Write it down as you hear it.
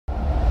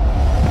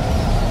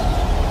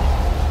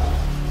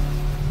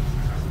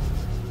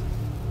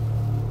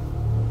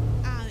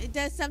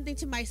does something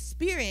to my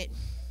spirit.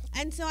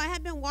 And so I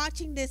have been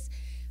watching this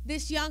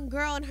young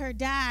girl and her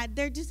dad.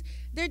 They're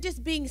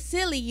just being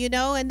silly, you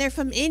know, and they're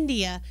from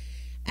India.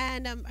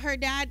 And her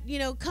dad, you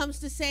know, comes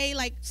to say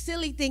like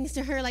silly things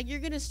to her, like you're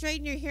going to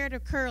straighten your hair to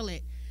curl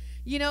it,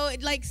 you know,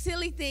 like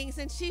silly things.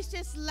 And she's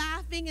just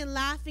laughing and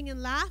laughing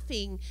and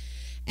laughing.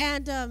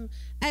 And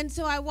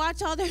so I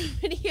watch all their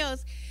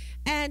videos.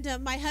 And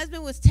my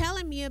husband was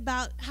telling me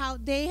about how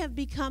they have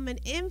become an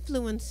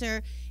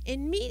influencer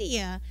in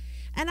media.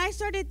 And I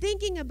started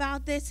thinking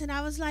about this, and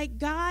I was like,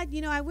 God, you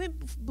know, I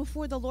went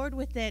before the Lord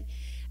with it.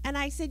 And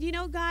I said, you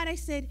know, God, I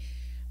said,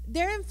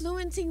 they're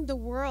influencing the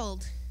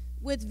world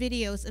with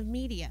videos of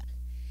media.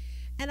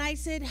 And I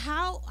said,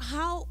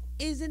 how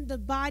isn't the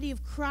body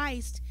of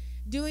Christ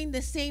doing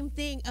the same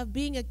thing of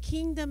being a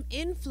kingdom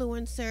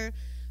influencer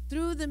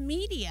through the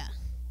media?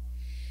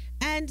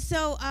 And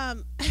so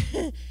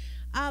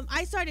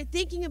I started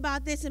thinking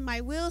about this, and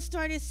my wheels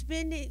started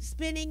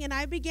spinning, and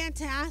I began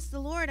to ask the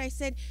Lord. I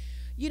said,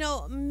 you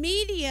know,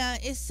 media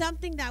is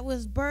something that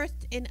was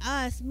birthed in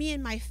us, me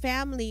and my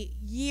family,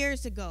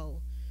 years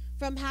ago.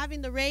 From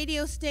having the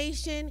radio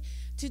station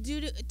to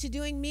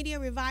doing Media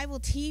Revival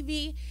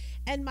TV.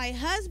 And my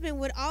husband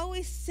would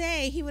always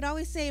say,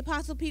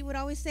 Apostle Pete would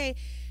always say,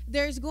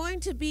 there's going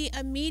to be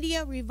a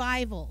media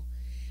revival.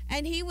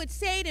 And he would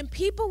say it, and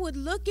people would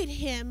look at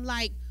him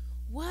like,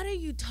 what are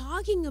you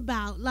talking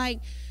about?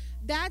 Like,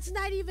 that's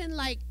not even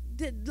like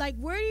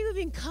where are you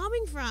even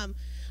coming from?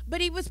 But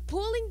he was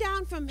pulling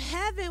down from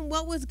heaven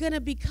what was going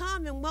to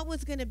become and what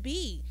was going to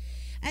be.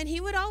 And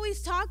he would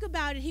always talk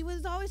about it. He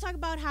would always talk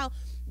about how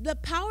the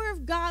power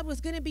of God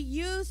was going to be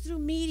used through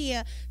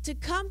media, to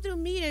come through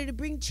media to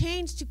bring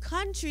change to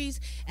countries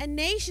and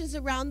nations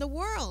around the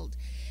world.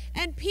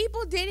 And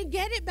people didn't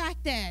get it back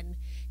then,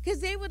 because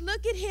they would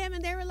look at him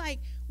and they were like,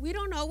 we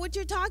don't know what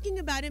you're talking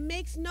about. It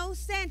makes no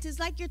sense. It's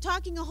like you're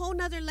talking a whole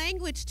nother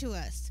language to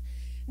us.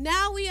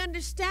 Now we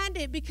understand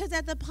it, because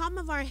at the palm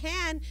of our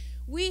hand,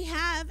 we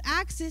have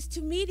access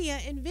to media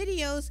and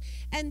videos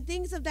and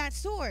things of that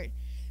sort.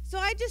 So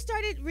I just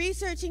started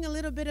researching a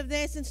little bit of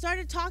this and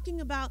started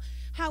talking about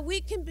how we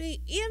can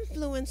be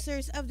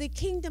influencers of the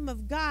kingdom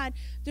of God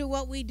through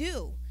what we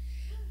do.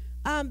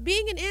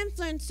 Being an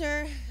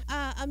influencer,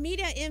 a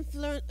media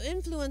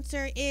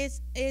influencer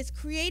is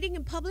creating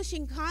and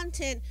publishing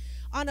content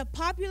on a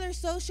popular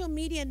social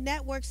media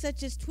network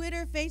such as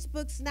Twitter,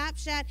 Facebook,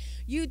 Snapchat,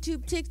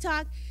 YouTube,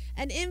 TikTok.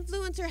 An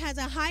influencer has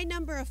a high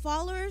number of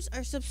followers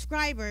or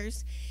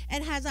subscribers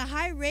and has a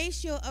high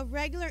ratio of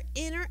regular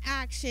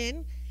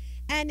interaction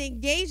and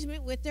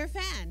engagement with their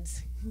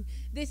fans.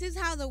 This is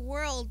how the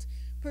world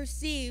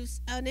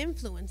perceives an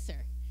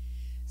influencer.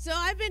 So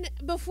I've been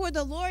before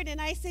the Lord,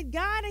 and I said,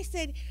 God, I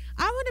said,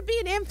 I want to be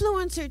an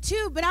influencer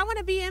too, but I want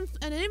to be an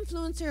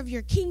influencer of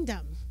your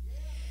kingdom.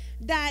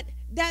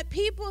 That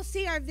people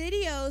see our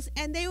videos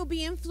and they will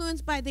be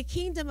influenced by the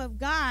kingdom of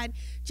God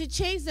to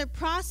change their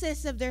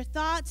process of their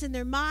thoughts and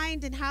their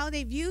mind and how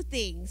they view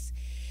things.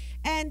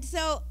 And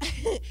so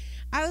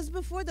I was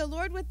before the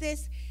Lord with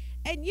this.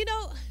 And you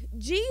know,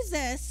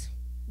 Jesus,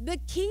 the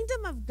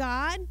kingdom of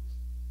God,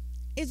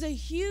 is a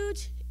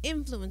huge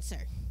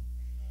influencer.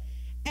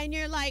 And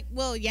you're like,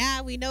 well,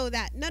 yeah, we know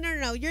that.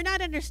 No, you're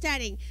not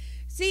understanding.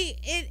 See,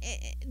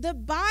 the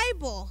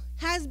Bible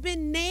has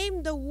been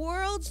named the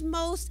world's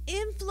most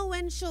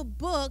influential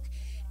book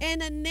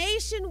in a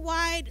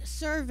nationwide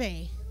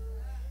survey.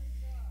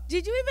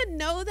 Did you even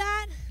know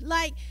that?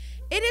 Like,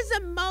 it is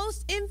the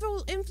most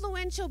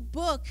influential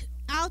book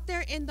out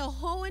there in the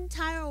whole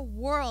entire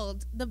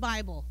world, the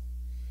Bible.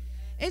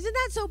 Isn't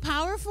that so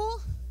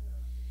powerful?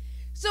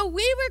 So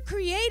we were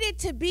created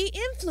to be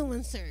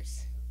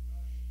influencers.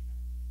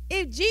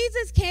 If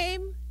Jesus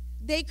came,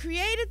 they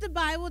created the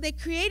Bible, they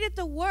created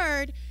the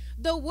Word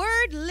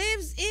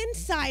lives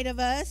inside of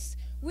us.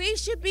 We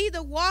should be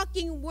the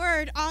walking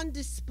Word on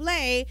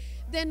display.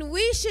 Then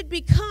we should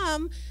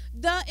become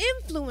the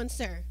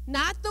influencer,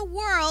 not the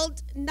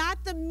world,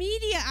 not the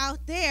media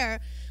out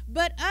there,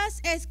 but us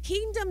as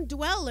kingdom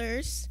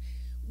dwellers.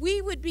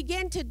 We would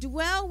begin to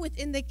dwell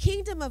within the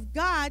kingdom of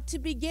God to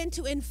begin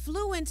to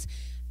influence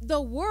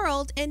the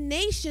world and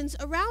nations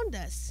around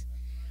us.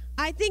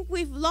 I think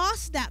we've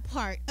lost that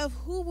part of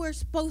who we're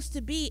supposed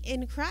to be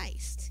in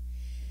Christ.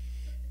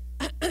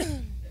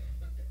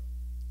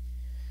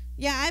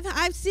 Yeah,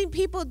 I've seen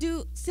people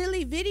do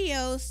silly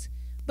videos,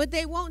 but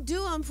they won't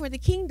do them for the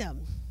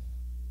kingdom.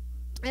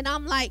 And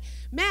I'm like,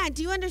 man,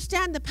 do you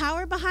understand the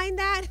power behind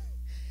that?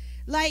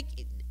 Like,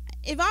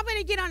 if I'm going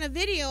to get on a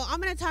video, I'm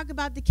going to talk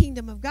about the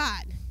kingdom of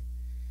God.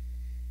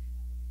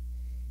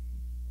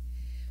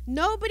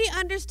 Nobody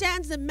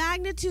understands the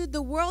magnitude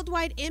the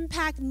worldwide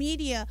impact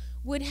media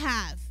would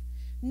have.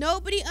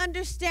 Nobody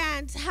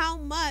understands how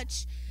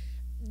much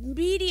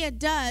media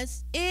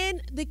does in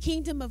the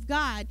kingdom of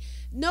God.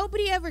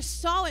 Nobody ever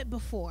saw it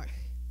before.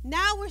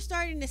 Now we're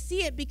starting to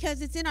see it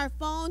because it's in our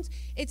phones.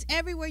 It's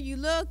everywhere you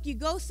look. You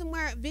go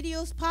somewhere,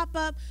 videos pop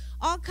up.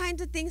 All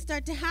kinds of things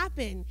start to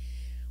happen.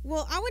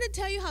 Well, I want to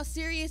tell you how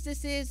serious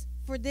this is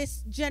for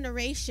this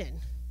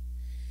generation.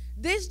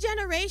 This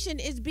generation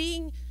is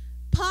being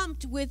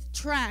pumped with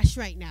trash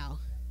right now.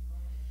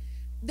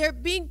 They're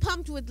being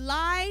pumped with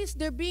lies.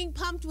 They're being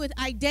pumped with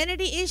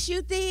identity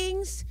issue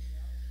things,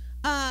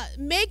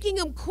 making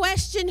them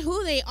question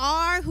who they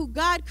are, who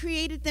God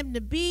created them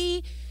to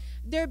be.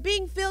 They're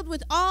being filled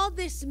with all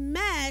this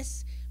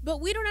mess, but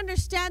we don't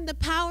understand the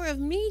power of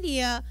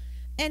media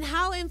and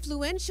how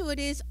influential it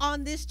is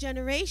on this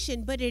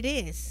generation, but it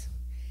is.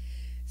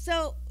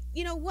 So,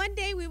 one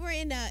day we were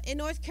in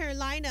North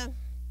Carolina,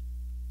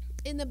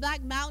 in the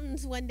Black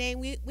Mountains one day,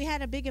 and we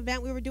had a big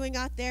event we were doing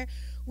out there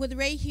with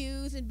Ray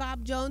Hughes and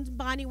Bob Jones and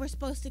Bonnie were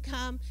supposed to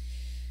come.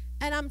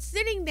 And I'm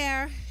sitting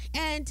there,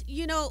 and,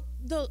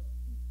 the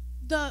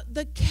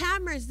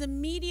cameras, the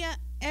media,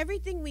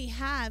 everything we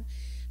have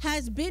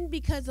has been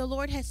because the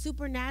Lord has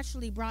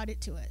supernaturally brought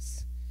it to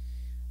us.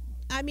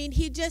 I mean,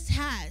 he just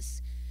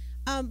has.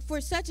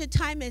 For such a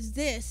time as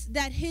this,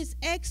 that his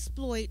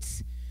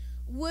exploits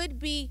would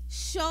be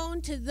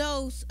shown to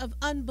those of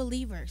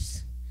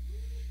unbelievers.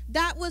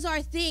 That was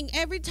our thing.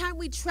 Every time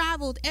we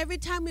traveled, every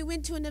time we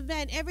went to an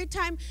event, every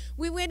time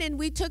we went and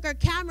we took our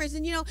cameras.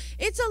 And,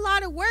 it's a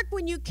lot of work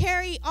when you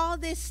carry all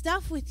this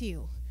stuff with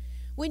you.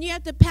 When you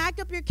have to pack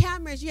up your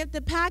cameras, you have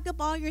to pack up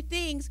all your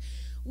things.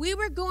 We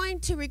were going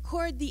to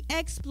record the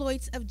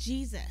exploits of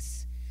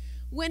Jesus.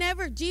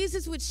 Whenever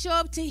Jesus would show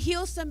up to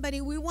heal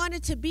somebody, we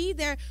wanted to be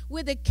there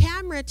with a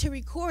camera to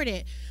record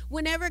it.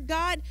 Whenever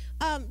God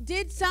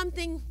did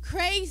something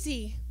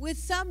crazy with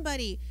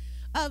somebody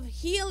of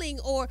healing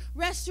or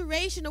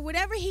restoration or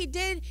whatever he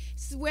did,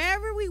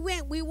 wherever we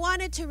went, we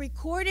wanted to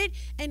record it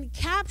and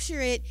capture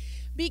it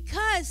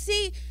because,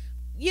 see,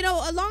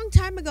 a long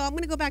time ago, I'm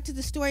going to go back to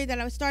the story that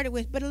I started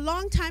with, but a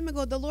long time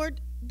ago,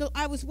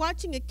 I was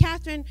watching a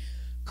Catherine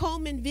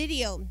Coleman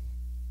video.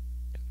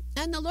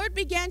 And the Lord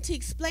began to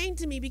explain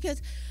to me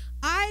because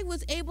I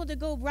was able to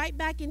go right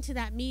back into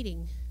that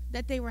meeting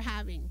that they were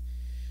having.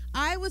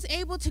 I was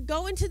able to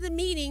go into the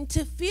meeting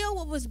to feel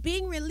what was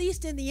being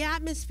released in the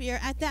atmosphere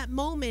at that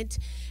moment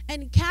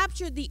and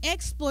capture the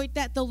exploit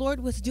that the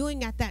Lord was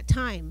doing at that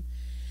time.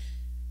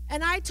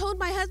 And I told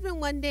my husband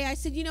one day, I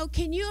said,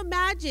 can you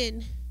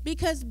imagine?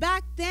 Because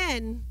back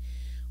then,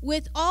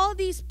 with all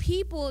these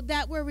people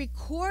that were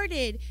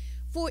recorded,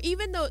 for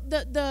even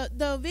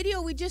the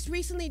video we just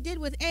recently did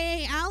with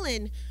A.A.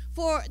 Allen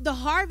for the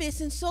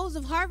harvest and Souls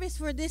of Harvest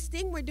for this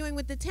thing we're doing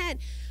with the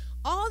tent,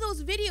 all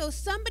those videos,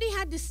 somebody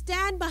had to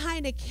stand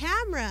behind a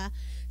camera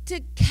to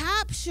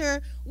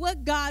capture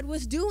what God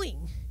was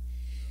doing.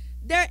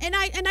 And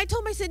I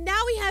told him, I said, now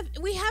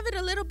we have it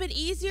a little bit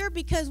easier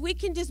because we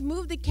can just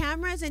move the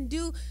cameras and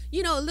do,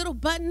 little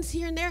buttons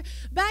here and there.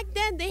 Back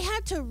then, they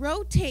had to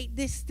rotate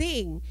this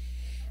thing.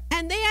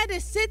 And they had to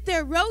sit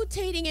there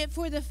rotating it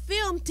for the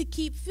film to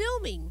keep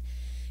filming.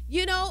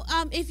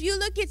 If you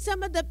look at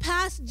some of the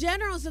past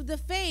generals of the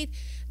faith,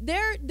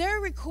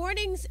 their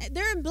recordings,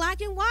 they're in black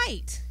and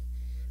white.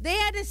 They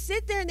had to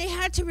sit there and they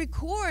had to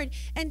record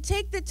and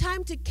take the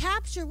time to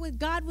capture what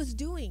God was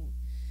doing.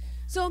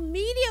 So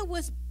media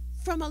was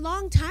from a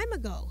long time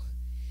ago.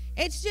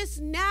 It's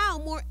just now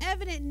more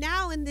evident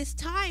now in this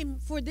time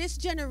for this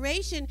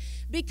generation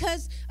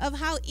because of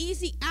how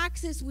easy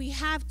access we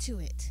have to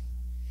it.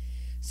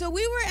 So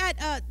we were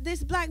at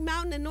this Black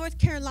Mountain in North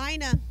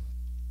Carolina,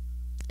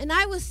 and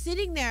I was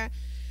sitting there,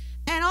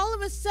 and all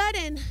of a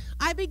sudden,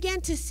 I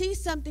began to see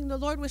something the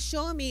Lord was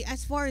showing me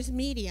as far as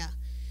media.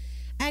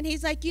 And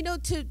he's like,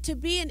 to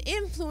be an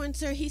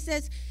influencer, he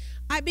says,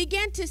 I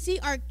began to see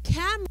our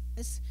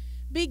cameras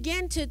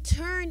begin to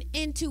turn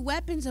into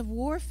weapons of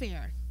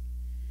warfare.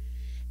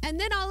 And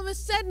then all of a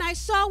sudden, I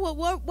saw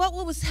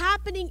what was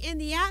happening in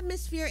the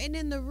atmosphere and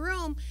in the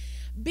room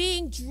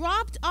being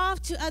dropped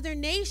off to other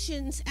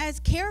nations as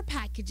care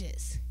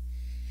packages.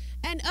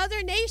 And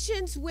other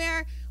nations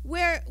where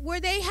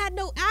they had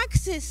no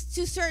access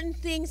to certain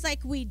things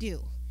like we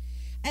do.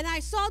 And I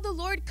saw the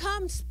Lord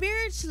come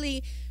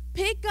spiritually,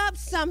 pick up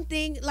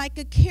something like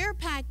a care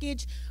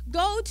package,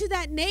 go to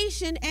that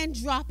nation and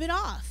drop it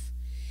off.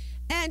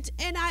 And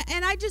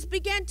I just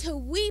began to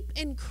weep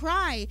and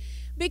cry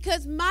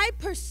because my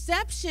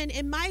perception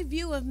and my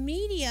view of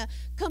media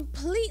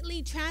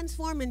completely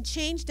transformed and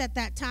changed at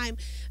that time,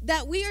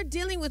 that we are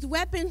dealing with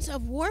weapons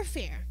of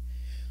warfare.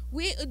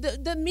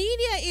 The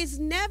media is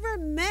never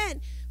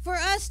meant for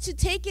us to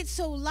take it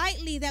so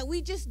lightly that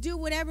we just do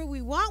whatever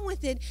we want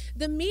with it.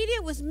 The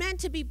media was meant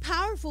to be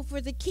powerful for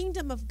the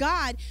kingdom of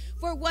God,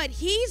 for what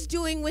he's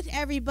doing with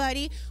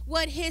everybody,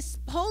 what his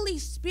Holy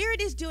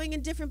Spirit is doing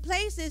in different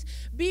places,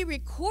 be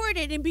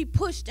recorded and be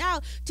pushed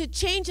out to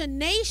change a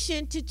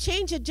nation, to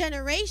change a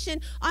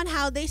generation on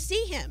how they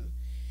see him.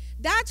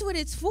 That's what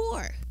it's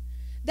for.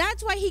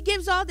 That's why he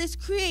gives all this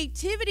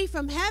creativity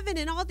from heaven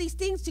and all these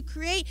things to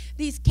create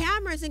these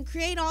cameras and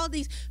create all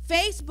these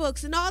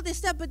Facebooks and all this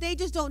stuff, but they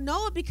just don't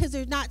know it because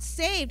they're not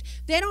saved.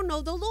 They don't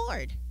know the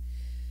Lord.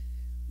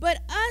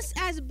 But us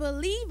as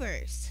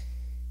believers,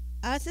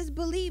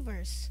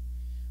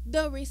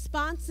 the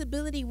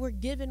responsibility we're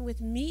given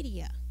with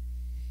media,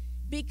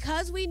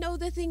 because we know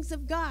the things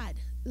of God,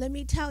 let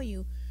me tell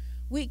you,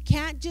 we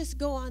can't just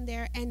go on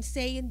there and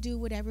say and do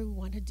whatever we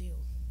want to do.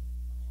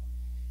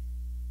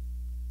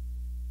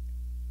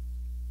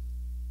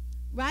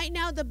 Right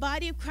now, the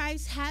body of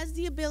Christ has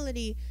the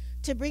ability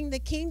to bring the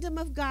kingdom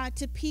of God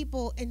to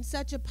people in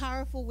such a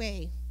powerful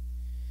way.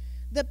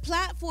 The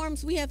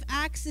platforms we have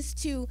access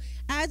to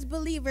as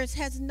believers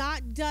has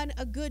not done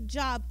a good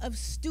job of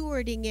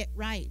stewarding it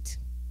right.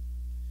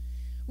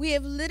 We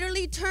have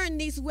literally turned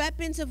these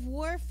weapons of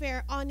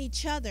warfare on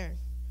each other.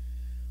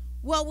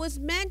 What was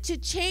meant to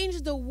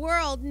change the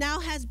world now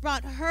has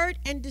brought hurt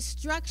and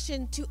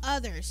destruction to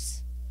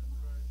others.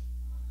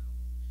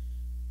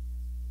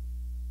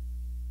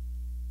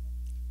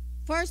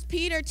 1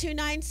 Peter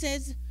 2:9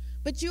 says,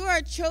 "But you are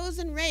a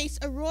chosen race,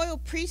 a royal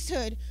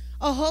priesthood,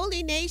 a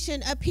holy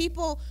nation, a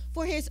people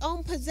for his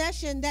own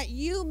possession, that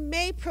you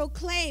may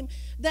proclaim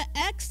the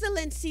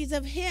excellencies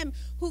of him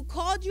who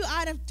called you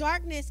out of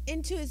darkness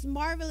into his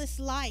marvelous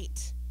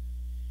light."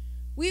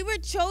 We were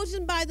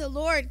chosen by the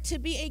Lord to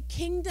be a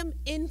kingdom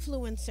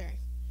influencer,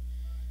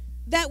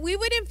 that we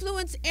would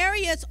influence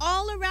areas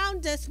all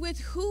around us with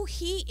who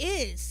he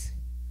is.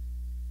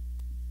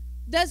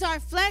 Does our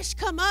flesh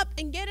come up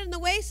and get in the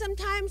way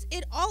sometimes?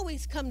 It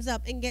always comes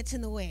up and gets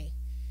in the way.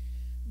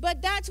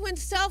 But that's when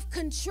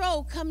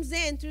self-control comes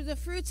in through the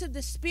fruits of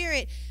the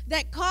Spirit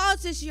that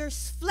causes your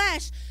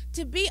flesh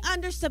to be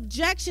under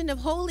subjection of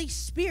Holy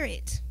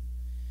Spirit.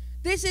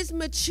 This is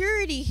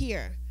maturity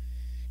here.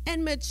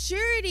 And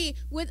maturity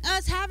with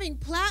us having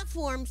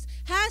platforms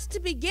has to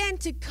begin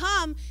to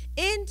come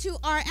into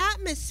our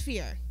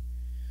atmosphere.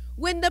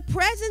 When the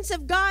presence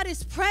of God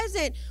is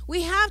present,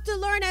 we have to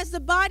learn as the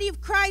body of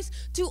Christ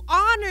to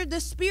honor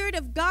the Spirit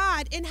of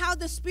God and how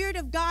the Spirit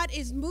of God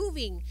is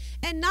moving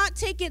and not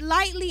take it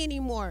lightly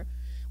anymore.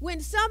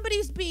 When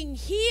somebody's being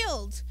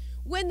healed,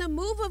 when the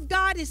move of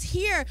God is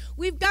here,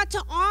 we've got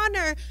to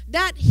honor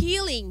that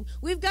healing.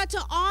 We've got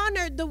to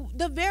honor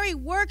the very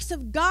works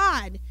of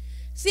God.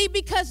 See,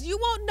 because you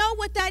won't know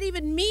what that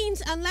even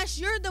means unless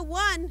you're the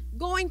one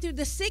going through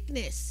the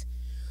sickness.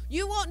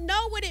 You won't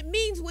know what it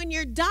means when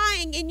you're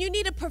dying and you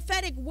need a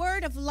prophetic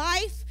word of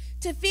life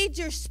to feed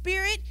your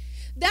spirit.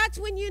 That's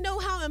when you know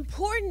how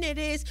important it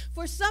is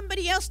for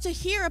somebody else to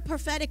hear a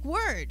prophetic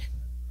word.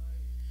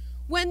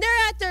 When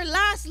they're at their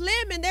last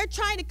limb and they're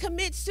trying to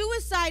commit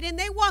suicide and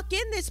they walk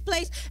in this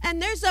place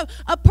and there's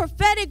a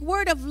prophetic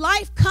word of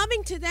life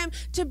coming to them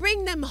to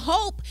bring them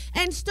hope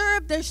and stir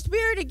up their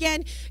spirit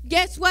again,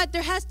 guess what?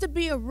 There has to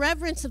be a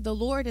reverence of the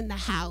Lord in the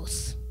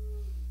house.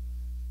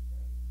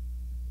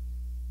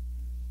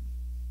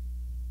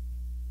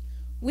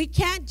 We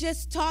can't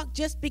just talk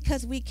just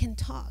because we can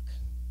talk.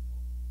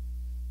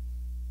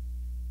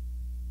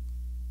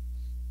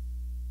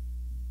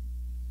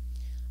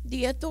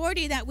 The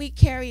authority that we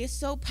carry is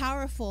so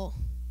powerful.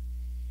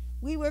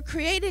 We were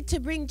created to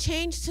bring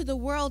change to the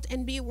world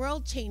and be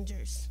world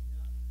changers.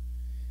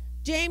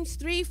 James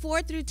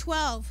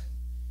 3:4-12.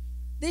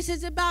 This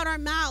is about our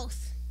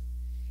mouth.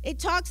 It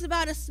talks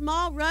about a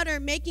small rudder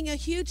making a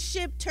huge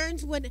ship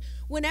turns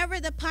whenever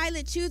the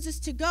pilot chooses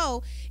to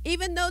go,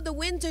 even though the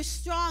winds are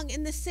strong.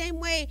 In the same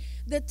way,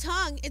 the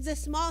tongue is a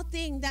small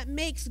thing that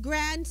makes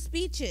grand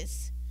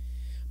speeches.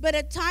 But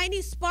a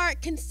tiny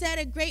spark can set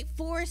a great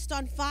forest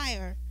on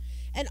fire.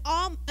 And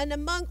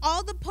among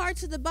all the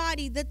parts of the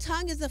body, the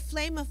tongue is a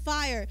flame of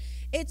fire.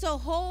 It's a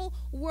whole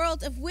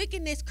world of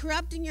wickedness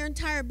corrupting your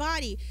entire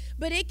body.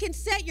 But it can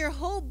set your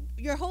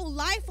whole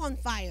life on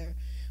fire.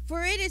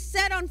 For it is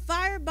set on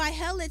fire by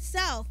hell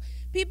itself.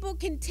 People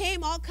can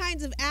tame all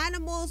kinds of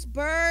animals,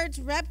 birds,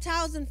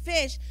 reptiles, and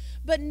fish,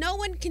 but no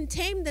one can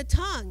tame the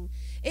tongue.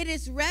 It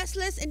is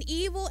restless and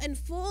evil and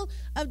full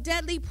of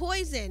deadly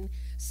poison.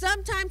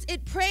 Sometimes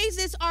it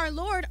praises our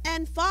Lord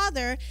and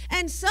Father,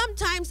 and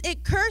sometimes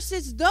it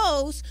curses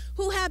those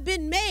who have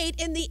been made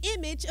in the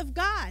image of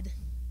God.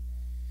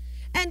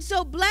 And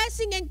so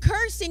blessing and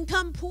cursing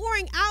come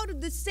pouring out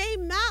of the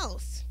same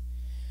mouth.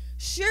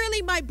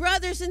 Surely, my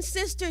brothers and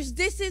sisters,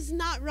 this is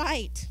not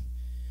right.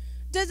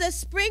 Does a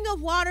spring of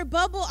water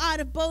bubble out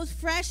of both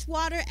fresh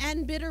water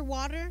and bitter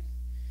water?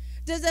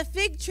 Does a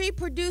fig tree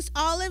produce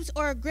olives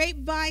or a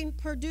grapevine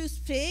produce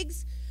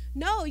figs?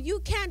 No, you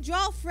can't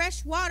draw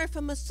fresh water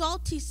from a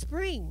salty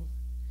spring.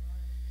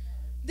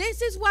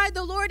 This is why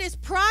the Lord is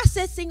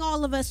processing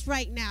all of us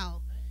right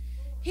now.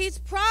 He's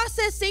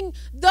processing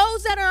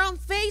those that are on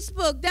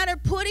Facebook that are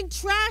putting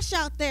trash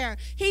out there.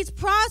 He's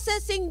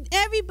processing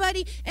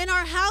everybody in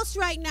our house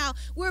right now.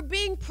 We're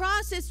being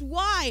processed.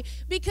 Why?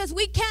 Because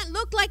we can't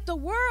look like the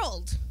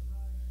world.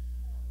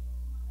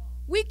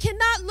 We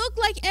cannot look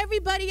like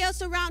everybody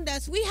else around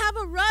us. We have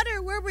a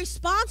rudder we're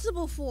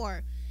responsible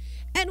for.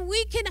 And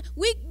we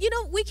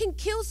can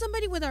kill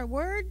somebody with our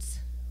words.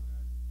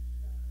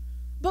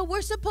 But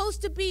we're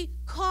supposed to be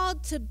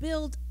called to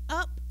build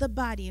up the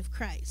body of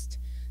Christ,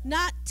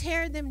 not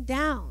tear them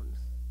down.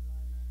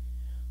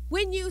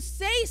 When you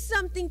say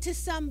something to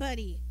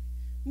somebody,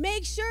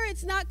 make sure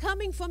it's not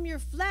coming from your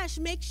flesh.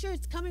 Make sure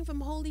it's coming from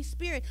Holy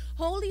Spirit.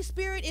 Holy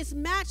Spirit is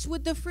matched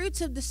with the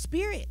fruits of the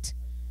Spirit.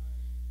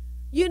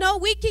 You know,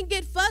 we can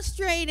get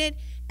frustrated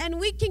and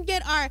we can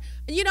get I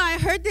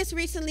heard this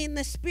recently in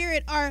the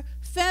Spirit, our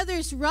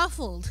feathers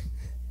ruffled.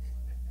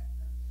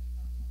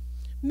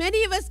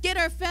 Many of us get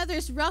our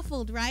feathers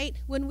ruffled, right?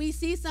 When we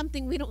see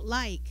something we don't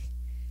like.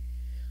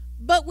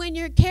 But when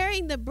you're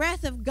carrying the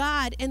breath of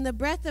God and the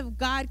breath of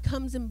God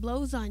comes and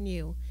blows on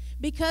you,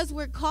 because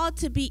we're called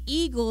to be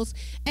eagles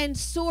and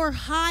soar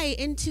high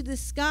into the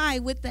sky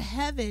with the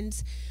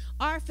heavens,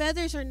 our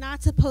feathers are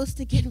not supposed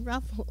to get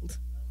ruffled.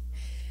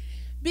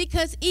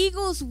 Because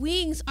eagles'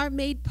 wings are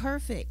made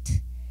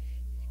perfect.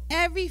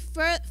 Every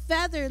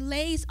feather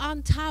lays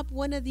on top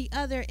one of the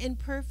other in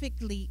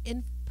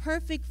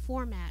perfect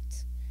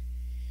format.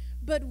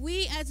 But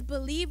we as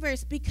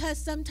believers, because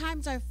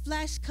sometimes our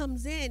flesh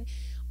comes in,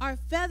 our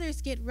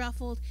feathers get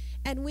ruffled,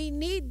 and we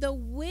need the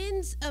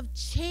winds of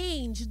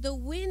change, the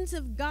winds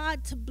of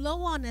God to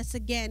blow on us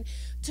again,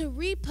 to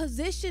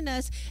reposition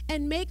us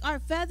and make our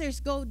feathers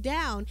go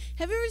down.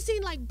 Have you ever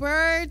seen like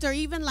birds or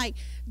even like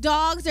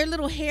dogs, their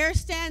little hair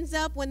stands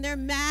up when they're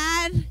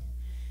mad?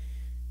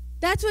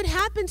 That's what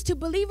happens to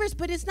believers,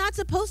 but it's not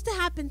supposed to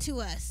happen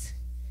to us.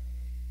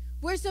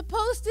 We're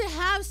supposed to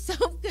have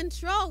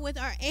self-control with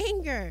our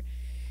anger.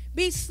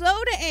 Be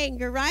slow to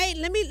anger, right?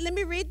 Let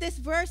me read this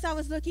verse I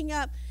was looking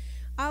up.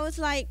 I was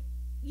like,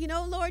 you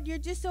know, Lord, you're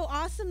just so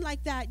awesome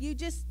like that. You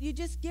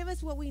just give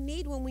us what we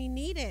need when we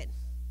need it.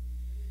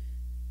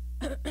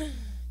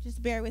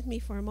 Just bear with me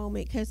for a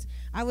moment, because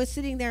I was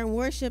sitting there in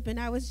worship and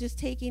I was just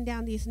taking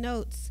down these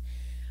notes.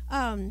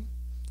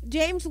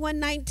 James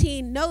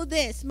 1:19, know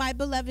this, my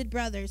beloved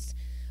brothers.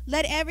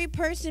 Let every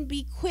person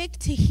be quick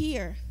to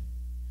hear,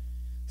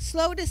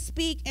 slow to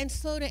speak, and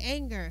slow to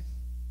anger.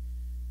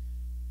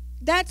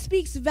 That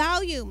speaks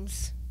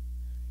volumes.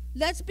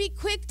 Let's be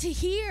quick to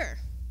hear.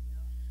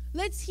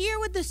 Let's hear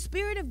what the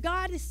Spirit of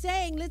God is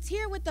saying. Let's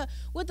hear what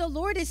the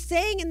Lord is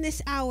saying in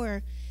this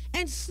hour.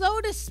 And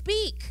slow to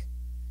speak.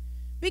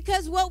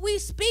 Because what we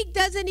speak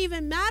doesn't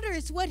even matter.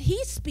 It's what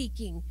He's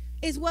speaking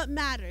is what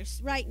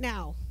matters right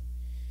now.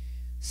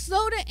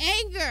 Slow to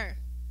anger.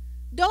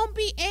 Don't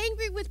be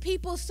angry with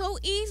people so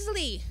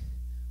easily.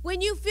 When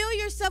you feel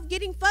yourself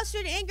getting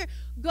frustrated and anger,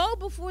 go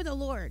before the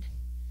Lord.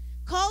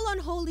 Call on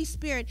Holy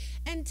Spirit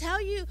and tell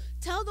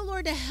the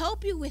Lord to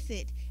help you with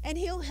it, and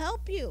He'll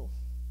help you.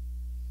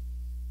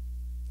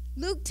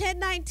 Luke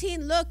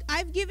 10:19, look,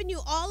 I've given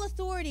you all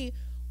authority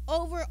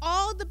over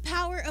all the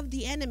power of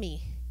the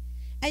enemy.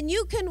 And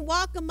you can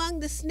walk among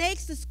the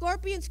snakes, the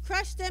scorpions,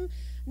 crush them.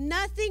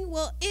 Nothing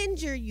will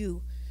injure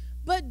you.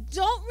 But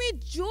don't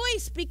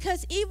rejoice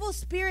because evil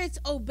spirits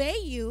obey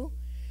you.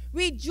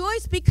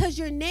 Rejoice because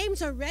your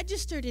names are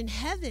registered in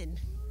heaven.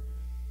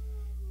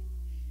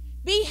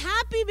 Be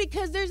happy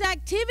because there's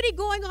activity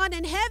going on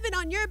in heaven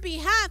on your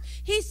behalf.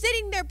 He's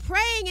sitting there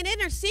praying and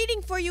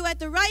interceding for you at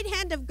the right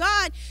hand of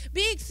God.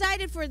 Be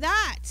excited for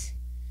that.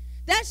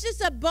 That's just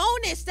a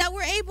bonus that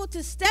we're able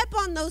to step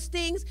on those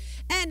things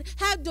and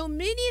have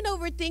dominion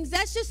over things.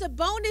 That's just a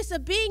bonus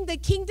of being the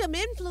kingdom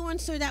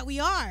influencer that we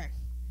are.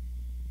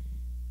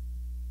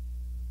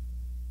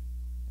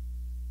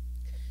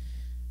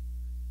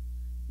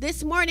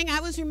 This morning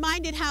I was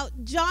reminded how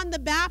John the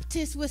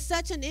Baptist was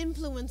such an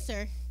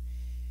influencer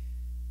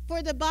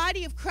for the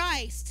body of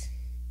Christ.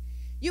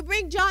 You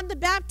bring John the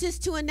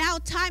Baptist to a now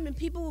time and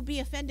people will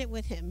be offended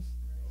with him.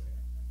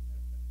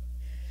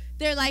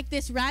 They're like,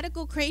 this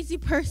radical crazy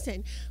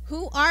person.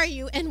 Who are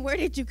you and where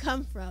did you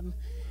come from?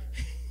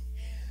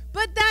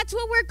 But that's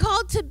what we're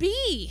called to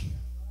be.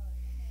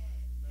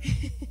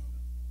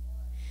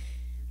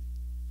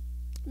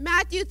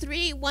 Matthew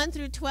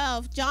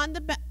 3:1-12, John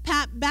the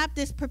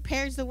Baptist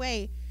prepares the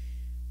way.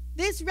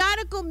 This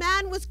radical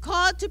man was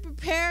called to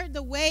prepare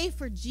the way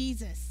for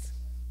Jesus.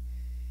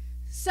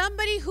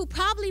 Somebody who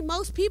probably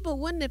most people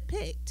wouldn't have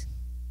picked.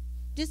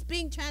 Just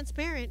being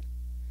transparent.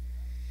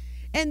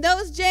 In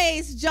those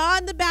days,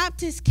 John the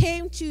Baptist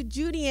came to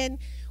Judean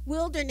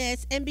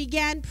wilderness and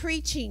began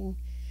preaching.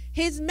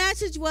 His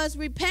message was,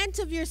 repent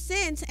of your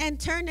sins and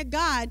turn to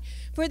God,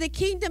 for the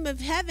kingdom of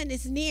heaven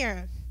is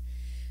near.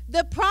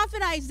 The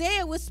prophet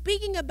Isaiah was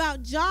speaking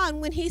about John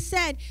when he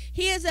said,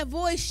 he is a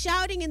voice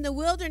shouting in the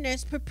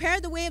wilderness, prepare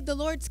the way of the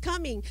Lord's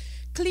coming,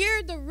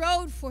 clear the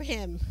road for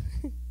him.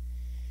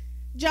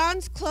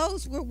 John's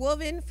clothes were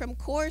woven from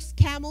coarse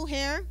camel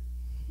hair.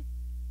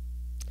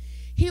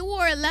 He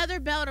wore a leather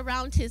belt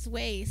around his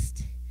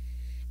waist.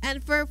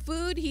 And for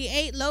food, he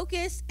ate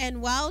locusts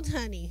and wild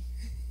honey.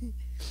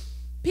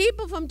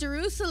 People from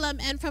Jerusalem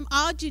and from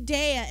all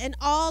Judea and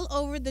all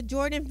over the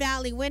Jordan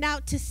Valley went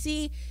out to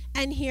see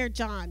and hear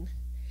John.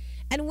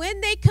 And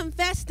when they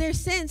confessed their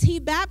sins, he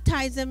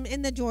baptized them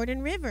in the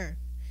Jordan River.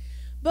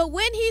 But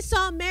when he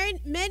saw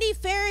many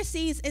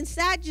Pharisees and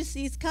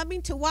Sadducees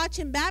coming to watch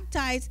him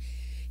baptize,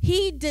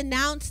 he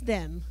denounced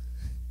them.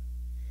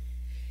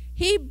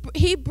 He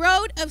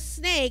brooded of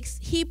snakes.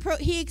 He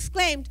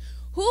exclaimed,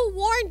 who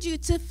warned you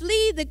to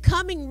flee the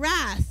coming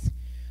wrath?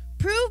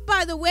 Prove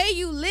by the way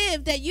you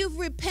live that you've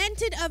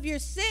repented of your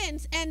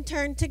sins and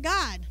turned to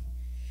God.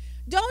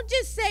 Don't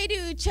just say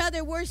to each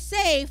other, we're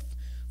safe,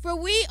 for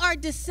we are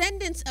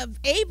descendants of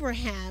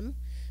Abraham.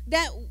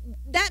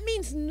 That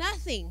means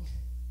nothing.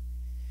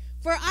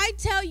 For I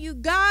tell you,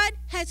 God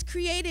has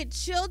created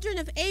children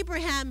of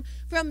Abraham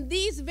from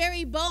these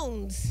very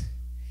bones.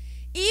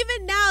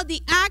 Even now,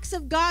 the axe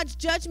of God's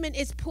judgment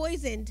is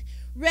poisoned,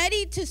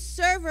 ready to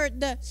sever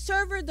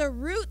the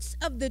roots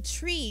of the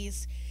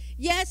trees.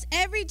 Yes,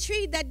 every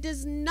tree that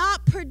does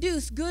not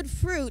produce good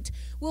fruit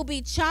will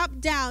be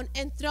chopped down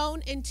and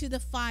thrown into the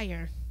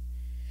fire.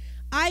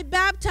 I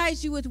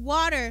baptize you with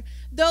water,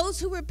 those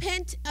who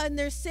repent of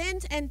their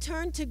sins and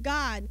turn to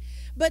God.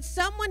 But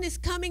someone is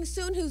coming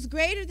soon who's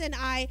greater than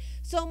I,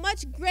 so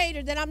much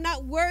greater that I'm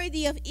not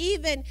worthy of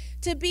even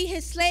to be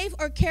his slave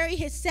or carry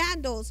his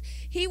sandals.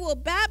 He will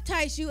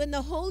baptize you in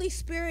the Holy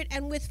Spirit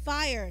and with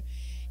fire.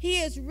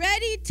 He is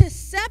ready to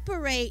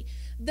separate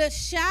the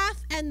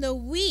chaff and the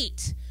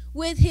wheat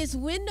with his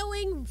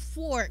winnowing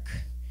fork.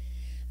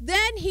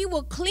 Then he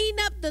will clean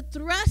up the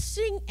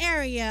threshing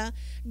area,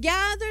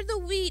 gather the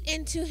wheat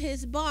into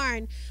his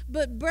barn,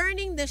 but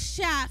burning the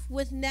chaff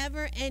with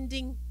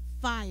never-ending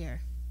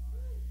fire.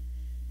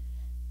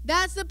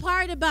 That's the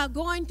part about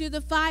going through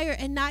the fire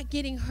and not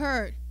getting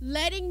hurt.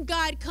 Letting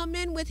God come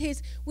in with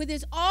his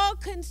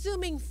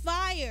all-consuming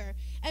fire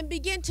and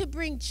begin to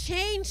bring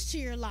change to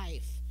your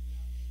life.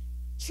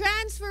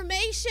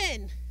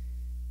 Transformation.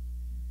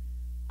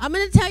 I'm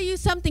going to tell you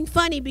something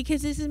funny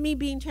because this is me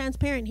being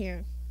transparent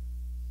here.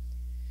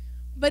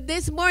 But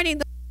this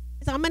morning,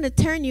 I'm going to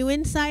turn you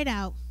inside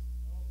out.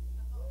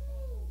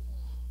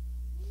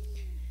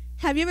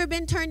 Have you ever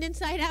been turned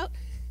inside out?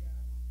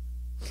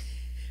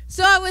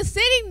 So I was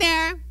sitting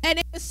there, and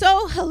it was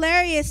so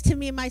hilarious to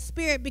me in my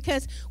spirit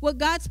because what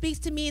God speaks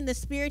to me in the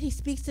spirit, he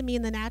speaks to me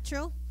in the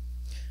natural.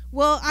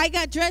 Well, I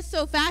got dressed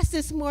so fast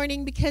this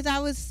morning because I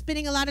was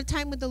spending a lot of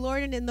time with the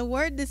Lord and in the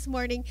Word this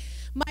morning.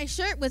 My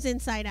shirt was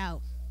inside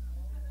out.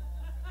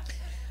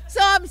 So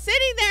I'm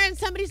sitting there, and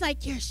somebody's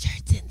like, your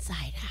shirt's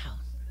inside out.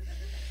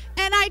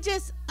 And I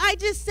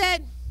just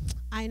said,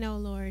 I know,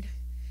 Lord.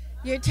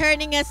 You're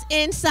turning us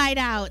inside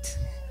out.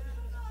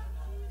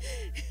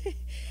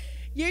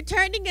 You're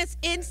turning us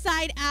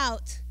inside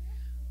out.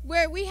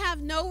 Where we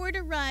have nowhere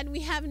to run,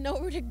 we have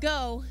nowhere to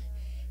go.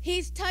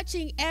 He's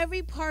touching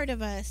every part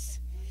of us.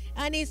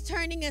 And he's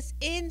turning us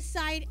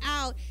inside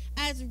out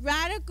as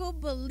radical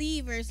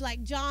believers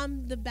like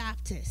John the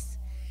Baptist.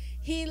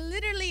 He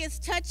literally is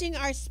touching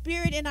our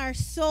spirit and our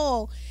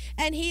soul.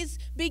 And he's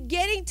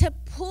beginning to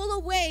pull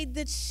away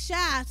the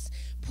shafts,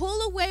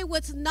 pull away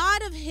what's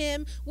not of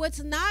him,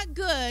 what's not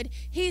good.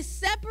 He's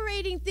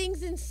separating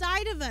things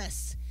inside of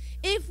us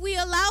if we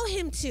allow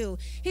him to.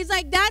 He's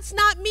like, that's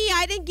not me.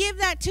 I didn't give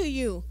that to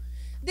you.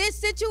 This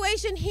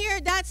situation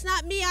here, that's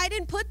not me. I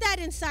didn't put that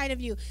inside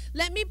of you.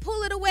 Let me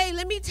pull it away.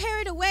 Let me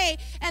tear it away.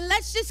 And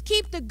let's just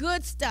keep the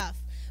good stuff.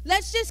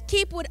 Let's just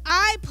keep what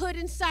I put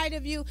inside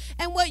of you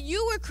and what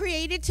you were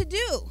created to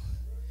do.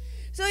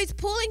 So he's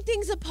pulling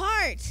things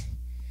apart.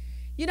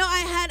 You know,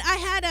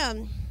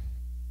 I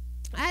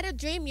had a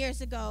dream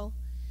years ago,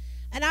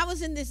 and I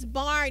was in this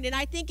barn, and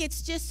I think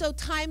it's just so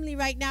timely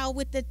right now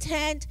with the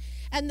tent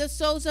and the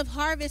sows of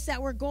harvest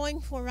that we're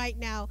going for right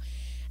now.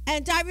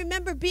 And I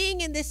remember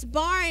being in this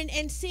barn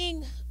and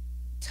seeing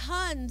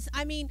tons,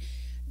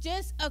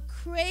 just a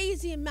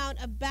crazy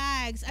amount of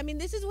bags.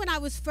 This is when I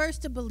was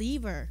first a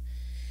believer.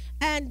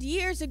 And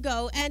years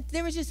ago, and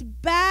there was just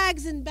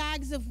bags and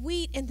bags of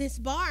wheat in this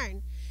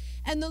barn.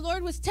 And the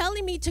Lord was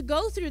telling me to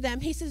go through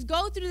them. He says,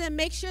 go through them,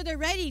 make sure they're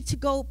ready to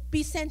go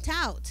be sent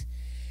out.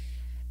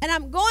 And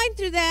I'm going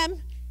through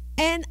them,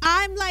 and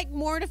I'm like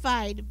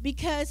mortified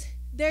because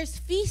there's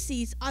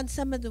feces on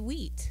some of the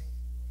wheat.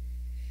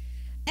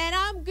 And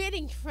I'm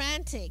getting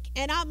frantic,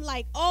 and I'm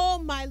like, oh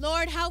my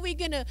Lord, how are we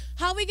gonna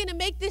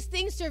make this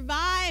thing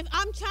survive?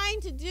 I'm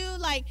trying to do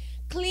like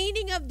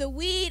cleaning of the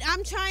wheat.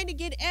 I'm trying to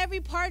get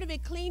every part of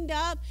it cleaned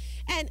up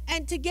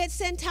and to get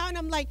sent out. And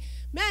I'm like,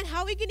 man, how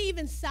are we gonna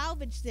even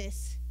salvage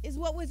this is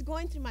what was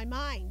going through my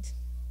mind.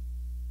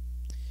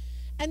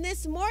 And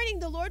this morning,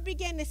 the Lord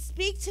began to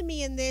speak to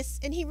me in this,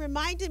 and he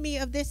reminded me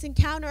of this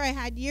encounter I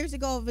had years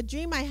ago of a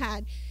dream I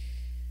had.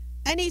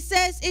 And he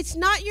says, it's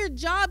not your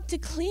job to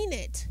clean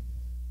it.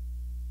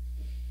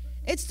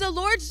 It's the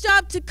Lord's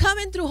job to come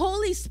in through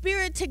Holy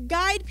Spirit to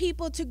guide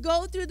people to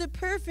go through the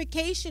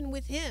purification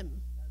with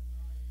him.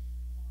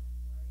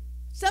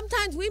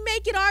 Sometimes we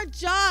make it our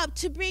job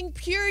to bring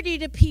purity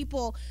to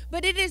people,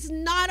 but it is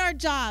not our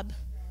job.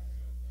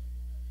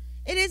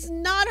 It is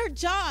not our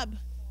job.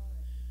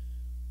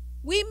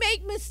 We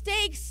make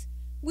mistakes.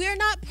 We are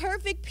not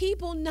perfect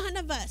people, none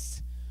of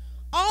us.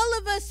 All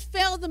of us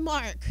fail the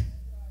mark.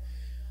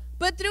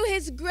 But through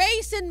his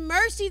grace and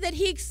mercy that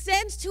he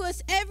extends to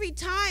us every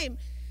time,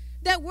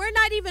 that we're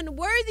not even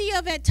worthy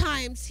of at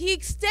times, he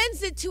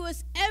extends it to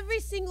us every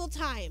single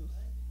time.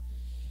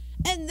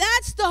 And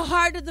that's the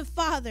heart of the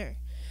Father.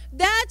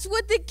 That's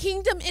what the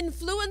kingdom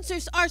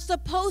influencers are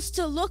supposed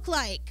to look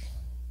like.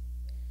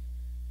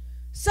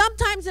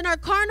 Sometimes in our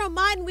carnal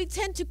mind, we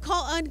tend to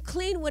call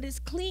unclean what is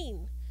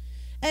clean.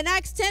 In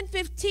Acts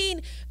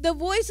 10:15, the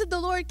voice of the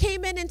Lord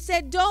came in and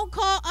said, don't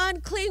call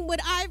unclean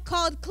what I've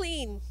called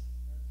clean.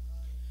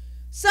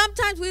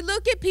 Sometimes we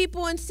look at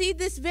people and see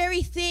this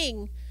very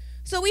thing.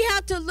 So we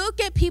have to look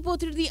at people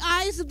through the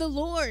eyes of the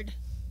Lord.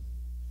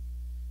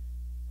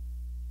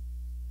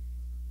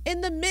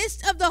 In the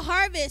midst of the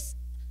harvest,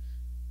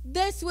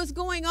 this was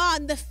going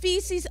on, the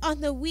feces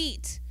on the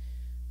wheat.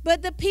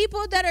 But the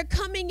people that are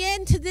coming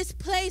into this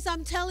place,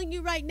 I'm telling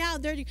you right now,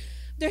 they're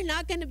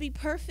not going to be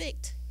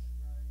perfect.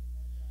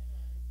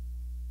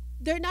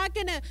 They're not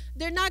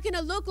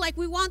gonna look like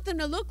we want them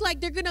to look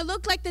like. They're gonna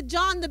look like the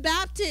John the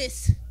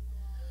Baptist,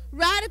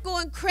 radical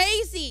and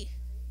crazy.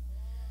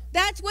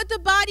 That's what the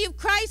body of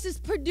Christ is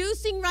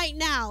producing right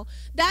now.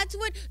 That's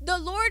what the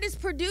Lord is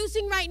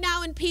producing right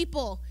now in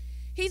people.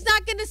 He's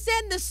not going to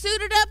send the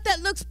suited up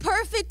that looks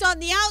perfect on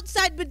the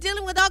outside but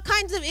dealing with all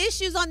kinds of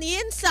issues on the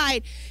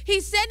inside.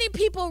 He's sending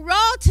people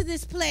raw to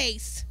this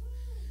place.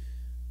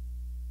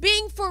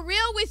 Being for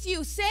real with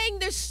you, saying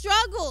their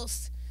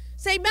struggles.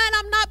 Say, man,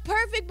 I'm not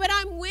perfect, but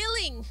I'm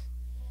willing.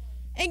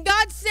 And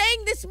God's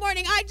saying this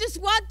morning, I just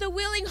want the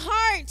willing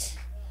heart.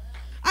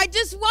 I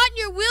just want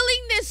your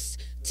willingness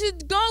to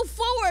go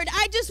forward.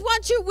 I just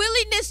want your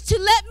willingness to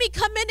let me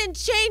come in and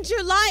change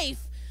your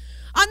life.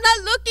 I'm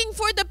not looking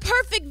for the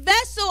perfect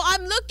vessel.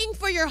 I'm looking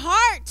for your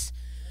heart.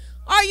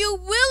 Are you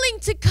willing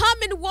to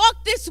come and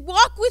walk this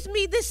walk with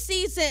me this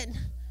season?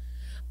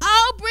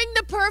 I'll bring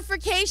the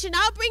purification.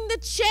 I'll bring the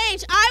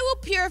change. I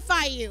will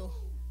purify you.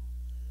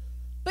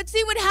 But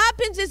see, what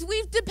happens is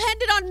we've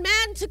depended on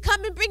man to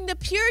come and bring the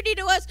purity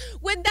to us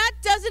when that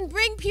doesn't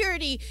bring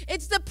purity.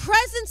 It's the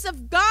presence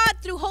of God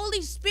through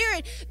Holy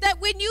Spirit that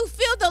when you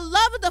feel the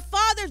love of the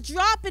Father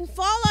drop and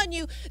fall on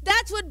you,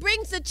 that's what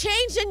brings the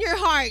change in your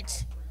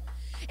heart.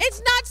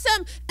 It's not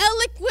some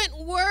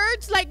eloquent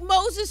words like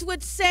Moses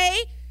would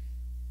say.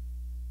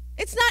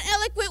 It's not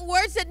eloquent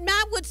words that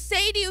man would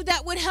say to you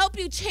that would help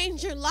you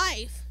change your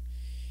life.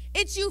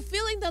 It's you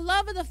feeling the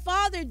love of the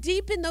Father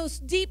deep in those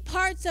deep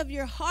parts of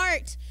your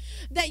heart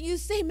that you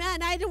say,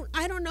 man, I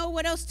don't know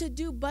what else to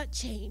do but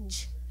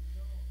change.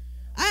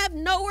 I have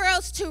nowhere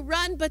else to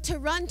run but to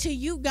run to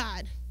you,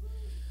 God.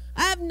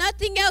 I have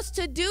nothing else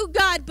to do,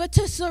 God, but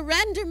to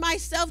surrender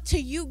myself to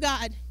you,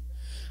 God.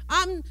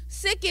 I'm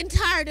sick and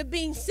tired of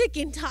being sick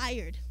and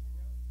tired.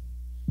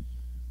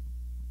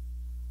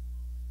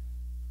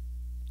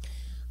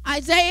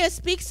 Isaiah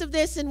speaks of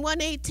this in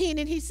 1:18,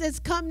 and he says,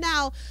 come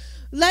now,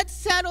 let's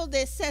settle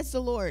this, says the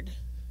Lord.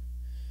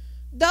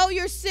 Though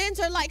your sins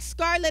are like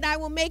scarlet, I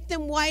will make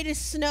them white as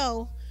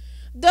snow.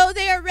 Though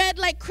they are red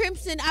like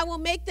crimson, I will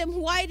make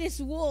them white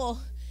as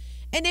wool.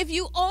 And if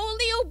you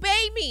only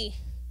obey me,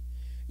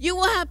 you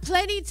will have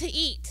plenty to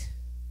eat.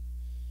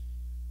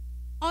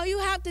 All you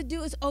have to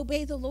do is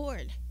obey the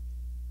Lord.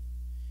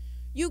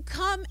 You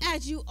come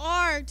as you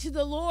are to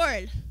the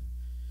Lord.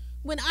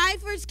 When I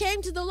first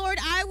came to the Lord,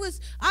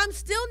 I'm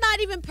still not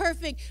even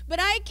perfect, but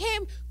I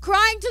came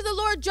crying to the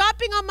Lord,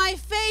 dropping on my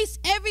face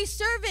every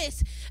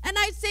service. And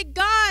I said,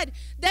 God,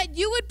 that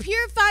you would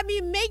purify me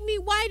and make me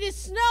white as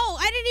snow.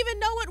 I didn't even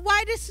know what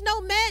white as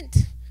snow meant.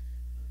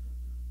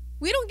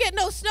 We don't get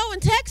no snow in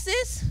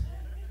Texas.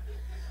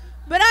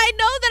 But I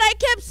know that I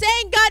kept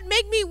saying, God,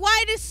 make me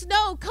white as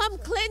snow. Come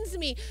cleanse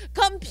me.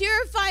 Come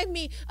purify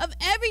me of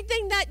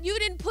everything that you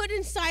didn't put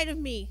inside of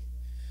me.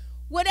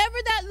 Whatever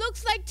that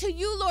looks like to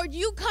you, Lord,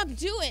 you come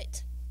do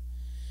it.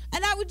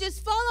 And I would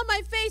just fall on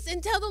my face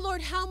and tell the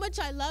Lord how much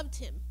I loved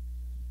him.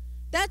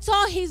 That's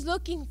all he's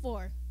looking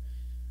for.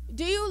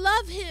 Do you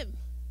love him?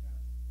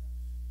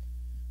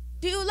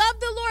 Do you love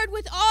the Lord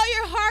with all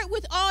your heart,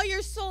 with all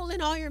your soul,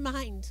 and all your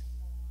mind?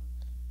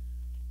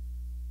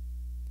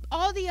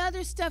 All the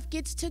other stuff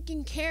gets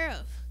taken care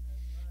of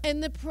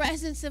in the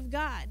presence of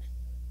God.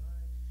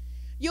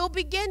 You'll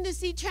begin to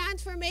see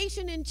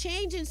transformation and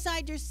change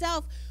inside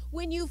yourself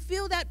when you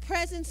feel that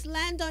presence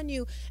land on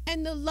you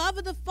and the love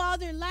of the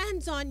Father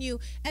lands on you,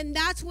 and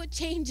that's what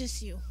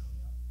changes you.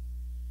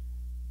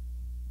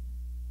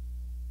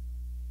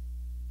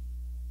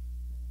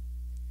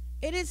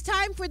 It is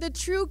time for the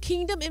true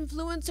kingdom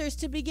influencers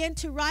to begin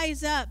to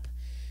rise up.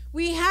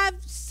 We have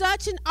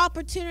such an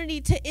opportunity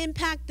to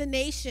impact the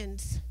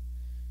nations.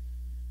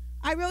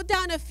 I wrote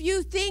down a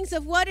few things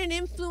of what an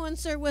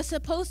influencer was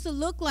supposed to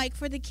look like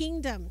for the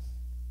kingdom.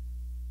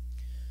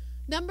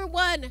 Number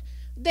one,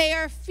 they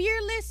are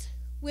fearless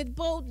with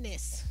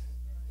boldness,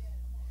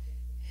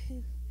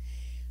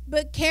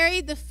 but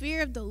carry the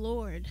fear of the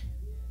Lord.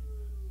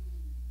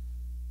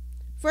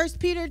 1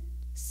 Peter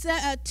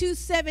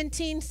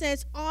 2:17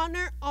 says,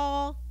 honor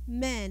all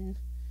men.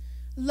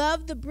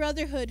 Love the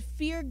brotherhood,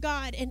 fear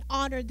God, and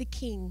honor the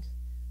king.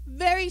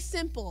 Very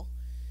simple.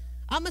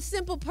 I'm a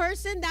simple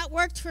person. That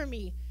worked for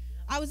me.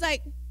 I was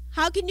like,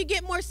 how can you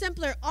get more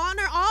simpler?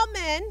 Honor all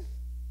men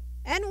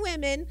and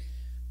women.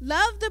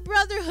 Love the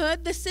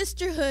brotherhood, the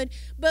sisterhood,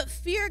 but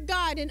fear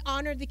God and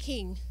honor the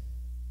king.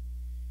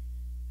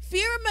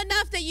 Fear him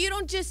enough that you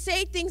don't just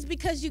say things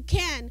because you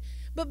can,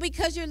 but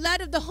because you're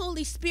led of the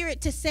Holy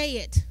Spirit to say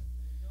it.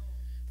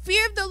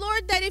 Fear of the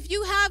Lord that if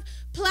you have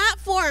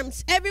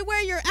platforms everywhere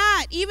you're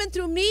at, even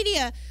through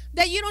media,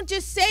 that you don't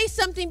just say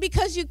something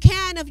because you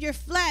can of your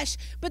flesh,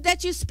 but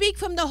that you speak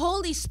from the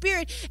Holy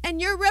Spirit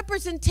and your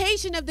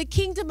representation of the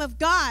kingdom of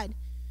God.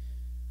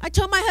 I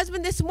told my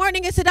husband this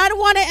morning, I said, I don't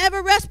want to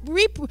ever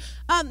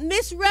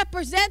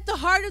misrepresent the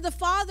heart of the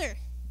Father.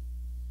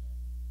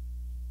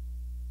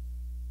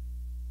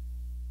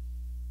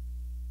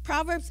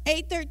 Proverbs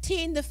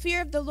 8:13, the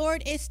fear of the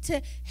Lord is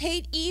to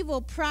hate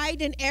evil,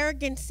 pride and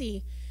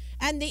arrogancy,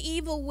 and the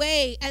evil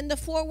way and the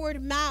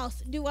forward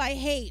mouth do I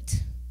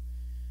hate.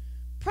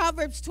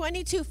 Proverbs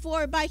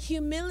 22:4, by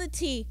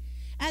humility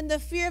and the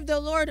fear of the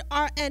Lord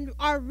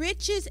are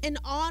riches and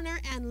honor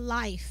and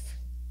life.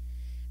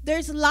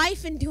 There's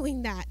life in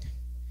doing that.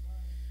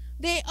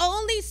 They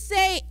only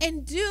say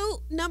and do,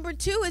 number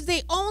 2 is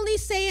they only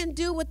say and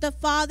do what the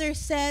Father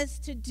says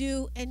to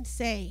do and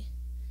say.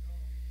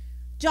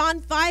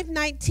 John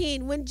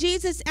 5:19, when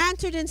Jesus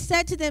answered and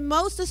said to them,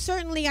 most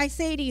certainly I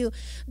say to you,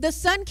 the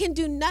Son can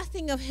do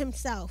nothing of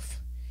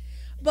himself,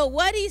 but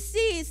what he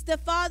sees the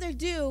Father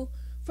do,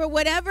 for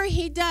whatever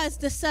he does,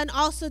 the Son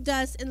also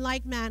does in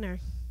like manner.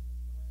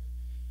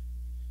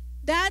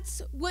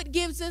 That's what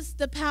gives us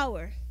the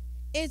power,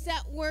 is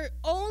that we're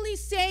only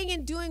saying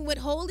and doing what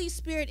Holy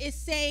Spirit is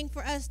saying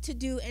for us to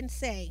do and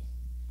say.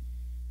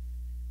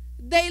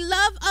 They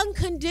love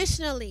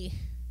unconditionally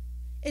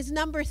is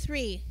number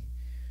 3.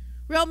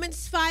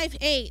 Romans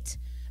 5:8.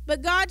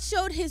 But God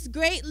showed his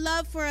great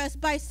love for us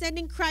by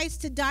sending Christ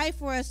to die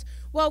for us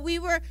while we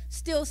were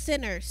still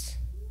sinners.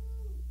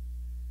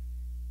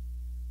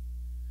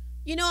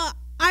 You know,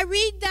 I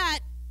read that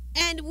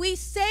and we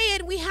say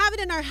it, we have it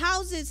in our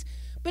houses,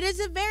 but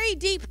it's a very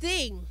deep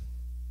thing.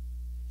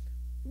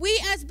 We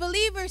as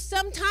believers,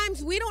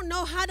 sometimes we don't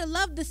know how to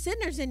love the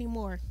sinners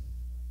anymore.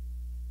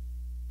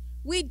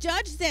 We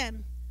judge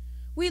them.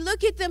 We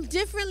look at them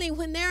differently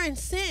when they're in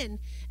sin,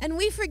 and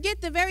we forget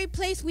the very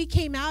place we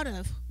came out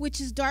of, which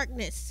is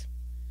darkness.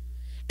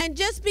 And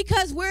just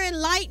because we're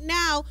in light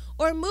now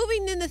or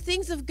moving in the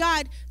things of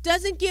God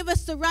doesn't give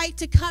us the right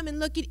to come and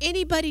look at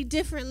anybody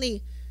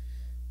differently.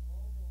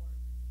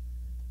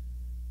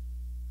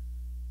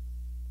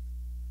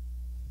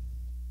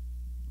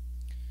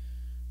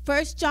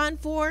 First John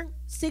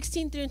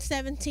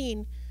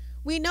 4:16-17.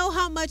 We know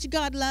how much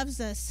God loves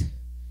us,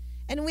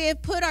 and we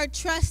have put our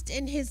trust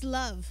in his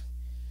love.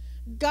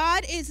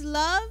 God is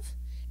love,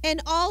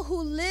 and all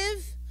who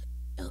live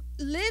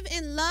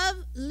in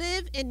love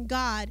live in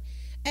God,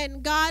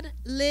 and God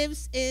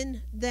lives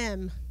in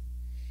them.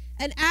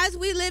 And as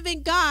we live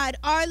in God,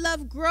 our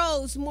love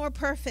grows more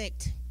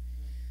perfect.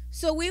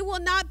 So we will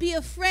not be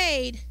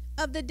afraid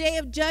of the day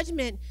of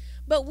judgment,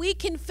 but we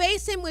can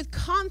face him with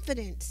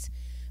confidence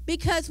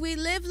because we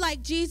live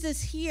like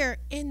Jesus here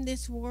in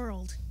this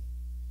world.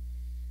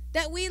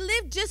 That we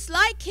live just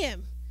like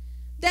him.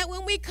 That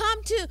when we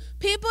come to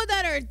people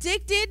that are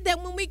addicted,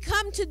 that when we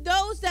come to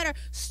those that are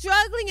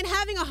struggling and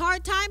having a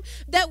hard time,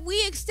 that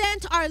we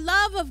extend our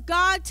love of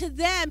God to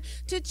them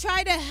to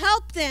try to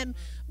help them,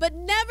 but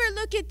never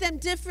look at them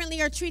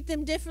differently or treat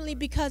them differently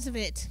because of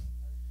it.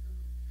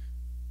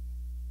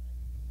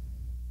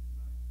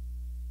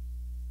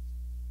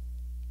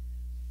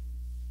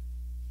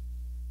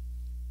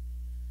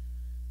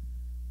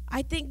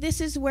 I think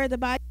this is where the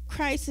body of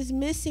Christ is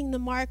missing the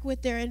mark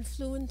with their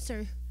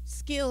influencer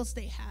skills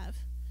they have.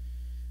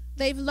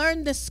 They've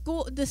learned the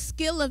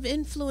skill of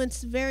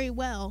influence very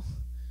well,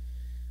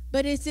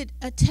 but is it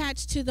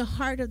attached to the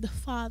heart of the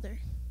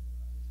Father?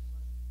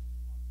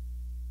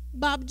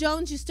 Bob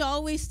Jones used to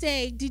always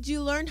say, did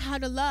you learn how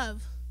to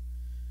love?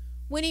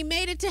 When he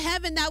made it to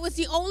heaven, that was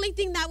the only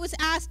thing that was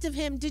asked of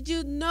him. Did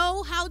you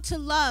know how to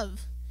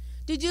love?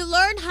 Did you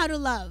learn how to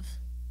love?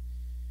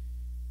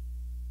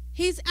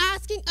 He's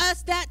asking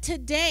us that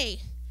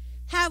today.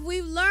 Have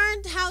we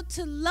learned how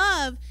to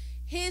love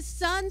his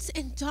sons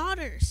and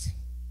daughters?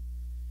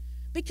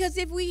 Because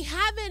if we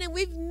haven't and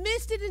we've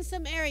missed it in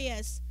some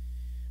areas,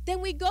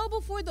 then we go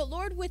before the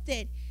Lord with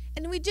it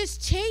and we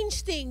just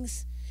change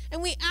things.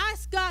 And we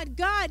ask God,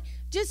 God,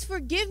 just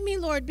forgive me,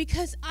 Lord,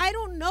 because I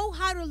don't know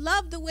how to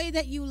love the way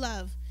that you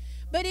love.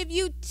 But if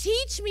you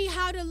teach me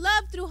how to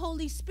love through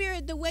Holy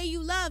Spirit the way you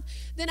love,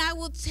 then I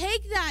will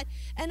take that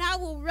and I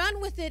will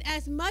run with it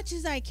as much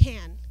as I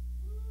can.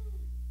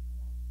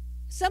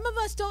 Some of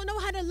us don't know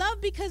how to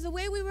love because of the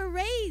way we were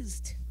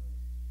raised.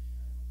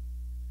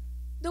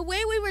 The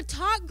way we were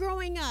taught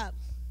growing up.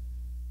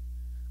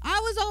 I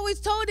was always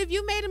told if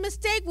you made a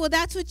mistake, well,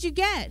 that's what you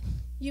get.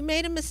 You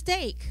made a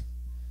mistake.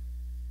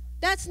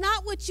 That's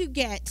not what you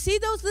get. See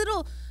those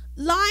little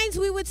lines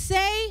we would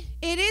say?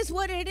 It is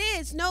what it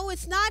is. No,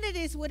 it's not it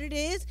is what it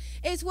is.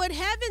 It's what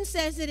heaven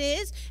says it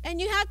is. And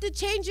you have to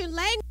change your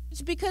language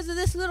because of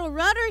this little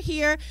rudder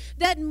here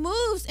that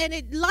moves and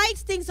it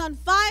lights things on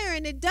fire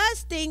and it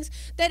does things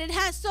that it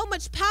has so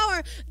much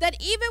power that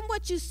even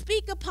what you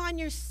speak upon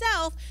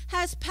yourself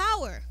has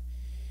power.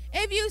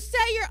 If you say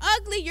you're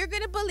ugly, you're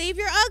going to believe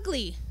you're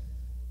ugly.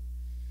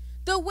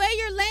 The way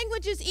your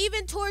language is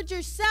even towards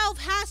yourself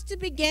has to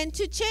begin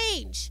to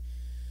change.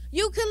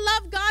 You can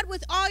love God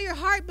with all your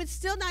heart but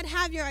still not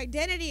have your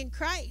identity in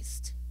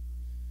Christ.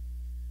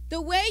 The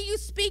way you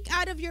speak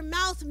out of your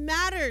mouth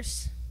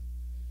matters.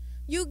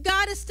 You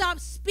got to stop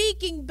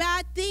speaking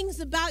bad things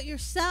about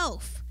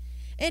yourself.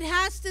 It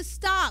has to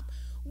stop.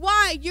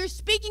 Why? You're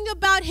speaking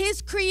about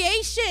his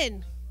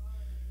creation.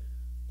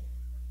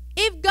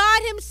 If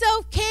God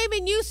himself came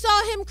and you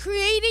saw him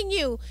creating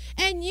you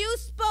and you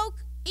spoke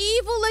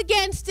evil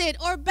against it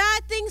or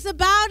bad things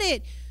about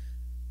it.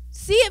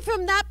 See it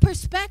from that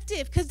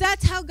perspective, because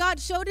that's how God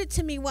showed it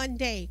to me one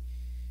day.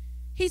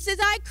 He says,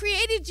 I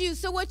created you,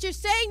 so what you're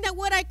saying that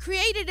what I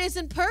created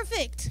isn't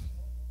perfect.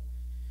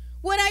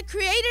 What I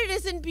created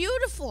isn't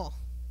beautiful.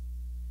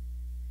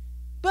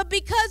 But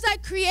because I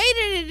created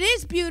it, it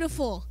is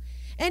beautiful.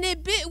 And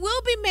it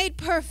will be made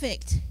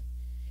perfect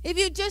if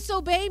you just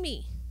obey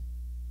me.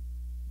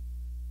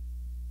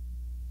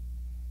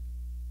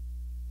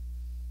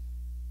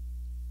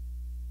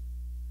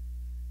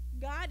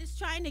 God is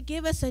trying to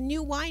give us a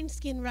new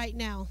wineskin right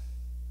now,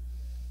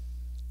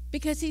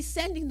 because he's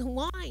sending the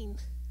wine.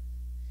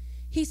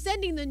 He's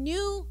sending the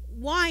new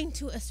wine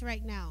to us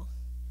right now.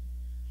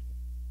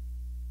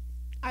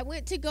 I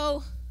went to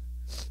go,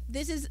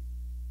 this is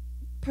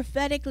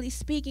prophetically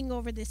speaking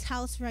over this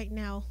house right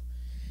now,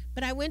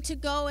 but I went to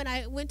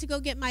go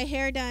get my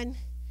hair done,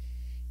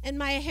 and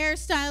my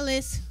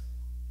hairstylist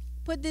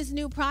put this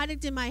new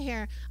product in my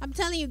hair. I'm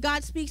telling you,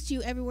 God speaks to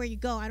you everywhere you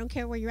go. I don't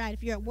care where you're at.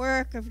 If you're at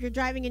work or if you're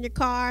driving in your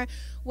car,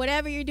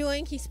 whatever you're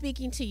doing, he's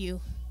speaking to you.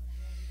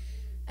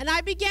 And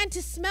I began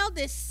to smell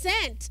this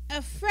scent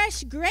of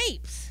fresh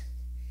grapes.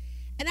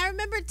 And I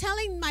remember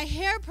telling my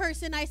hair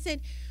person, I said,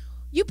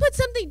 you put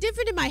something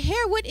different in my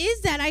hair. What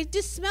is that? I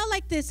just smell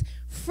like this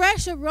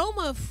fresh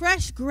aroma of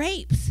fresh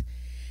grapes.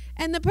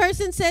 And the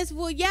person says,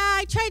 well, yeah,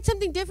 I tried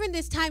something different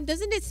this time.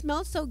 Doesn't it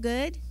smell so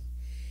good?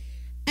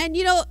 And,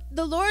 you know,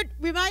 the Lord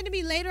reminded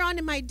me later on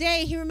in my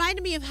day, he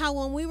reminded me of how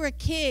when we were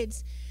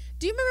kids,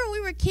 do you remember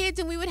when we were kids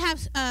and we would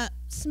have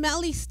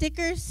smelly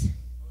stickers?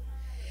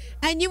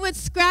 And you would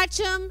scratch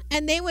them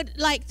and they would,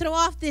 like, throw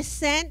off this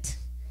scent.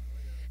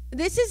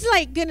 This is,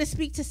 like, going to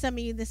speak to some of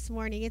you this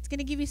morning. It's going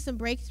to give you some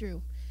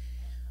breakthrough.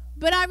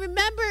 But I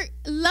remember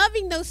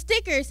loving those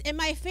stickers, and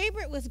my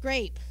favorite was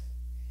grape.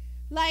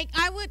 Like,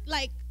 I would,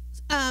 like,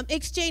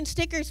 exchange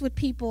stickers with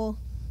people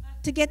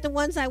to get the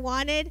ones I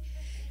wanted.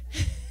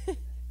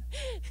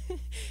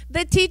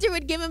 The teacher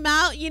would give them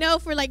out, you know,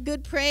 for like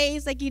good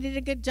praise, like you did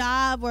a good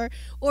job,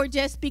 or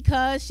just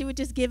because she would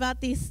just give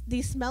out these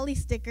smelly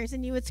stickers,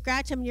 and you would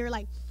scratch them and you're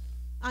like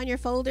on your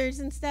folders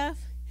and stuff.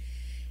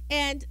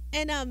 And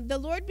the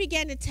Lord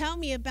began to tell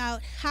me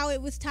about how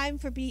it was time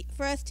for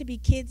us to be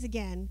kids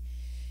again.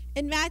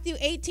 In Matthew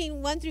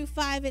 18, 1 through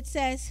 5, it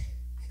says,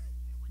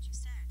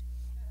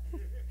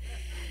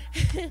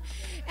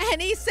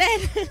 and he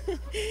said,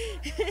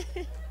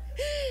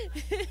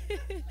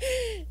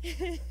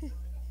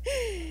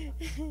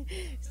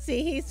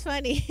 see, he's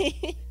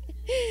funny.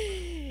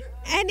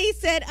 And he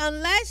said,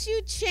 unless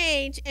you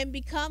change and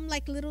become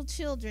like little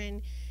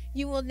children,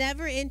 you will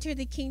never enter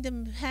the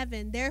kingdom of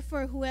heaven.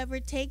 Therefore, whoever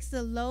takes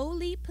the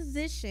lowly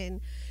position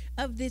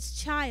of this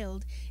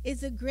child is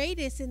the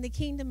greatest in the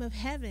kingdom of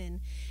heaven.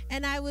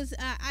 And I was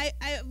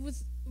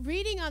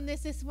reading on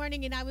this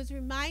morning, and I was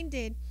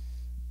reminded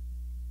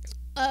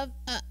of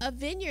a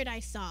vineyard I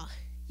saw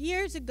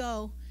years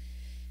ago.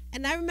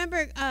 And I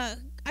remember, I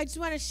just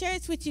want to share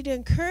this with you to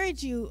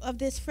encourage you of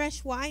this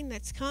fresh wine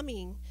that's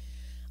coming.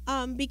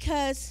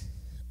 Because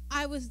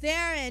I was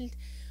there, and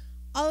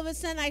all of a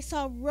sudden I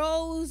saw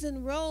rows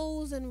and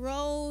rows and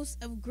rows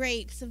of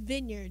grapes, of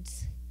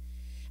vineyards.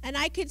 And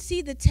I could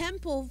see the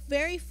temple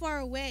very far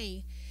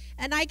away.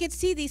 And I could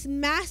see these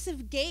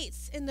massive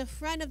gates in the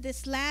front of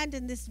this land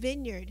and this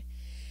vineyard.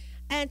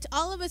 And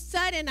all of a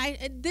sudden,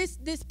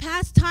 this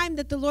past time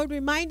that the Lord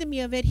reminded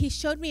me of it, he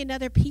showed me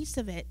another piece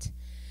of it.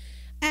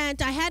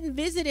 And I hadn't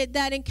visited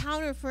that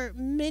encounter for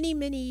many,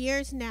 many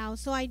years now,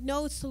 so I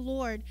know it's the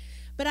Lord.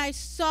 But I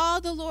saw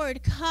the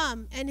Lord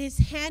come, and his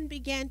hand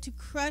began to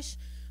crush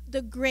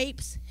the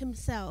grapes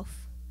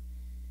himself.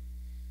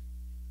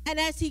 And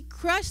as he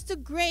crushed the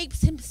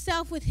grapes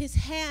himself with his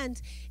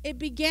hands, it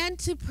began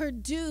to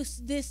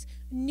produce this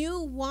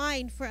new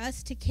wine for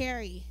us to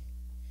carry.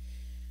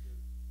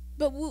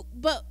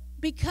 But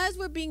because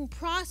we're being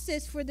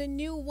processed for the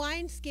new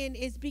wineskin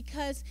is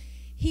because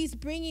he's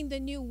bringing the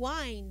new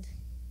wine.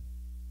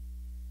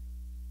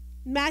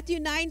 Matthew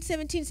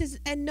 9:17 says,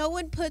 and no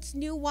one puts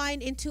new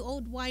wine into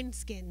old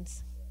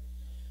wineskins.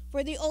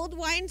 For the old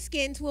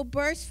wineskins will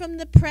burst from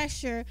the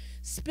pressure,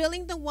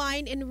 spilling the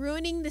wine and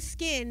ruining the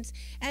skins.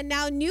 And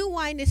now new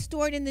wine is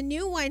stored in the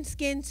new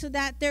wineskins so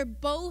that they're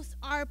both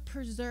are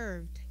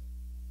preserved.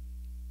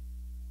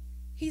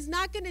 He's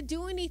not going to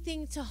do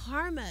anything to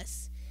harm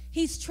us.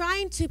 He's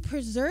trying to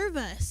preserve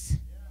us.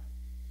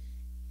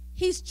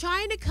 He's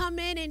trying to come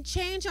in and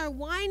change our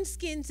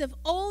wineskins of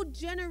old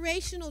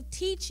generational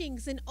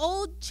teachings and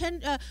old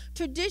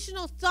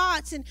traditional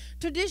thoughts and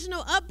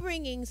traditional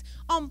upbringings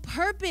on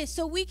purpose,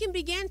 so we can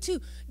begin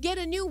to get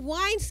a new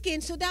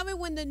wineskin, so that way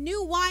when the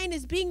new wine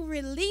is being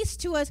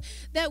released to us,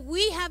 that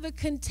we have a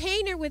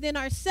container within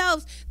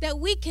ourselves that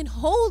we can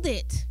hold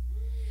it.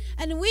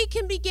 And we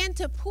can begin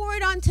to pour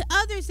it onto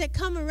others that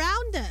come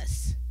around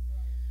us.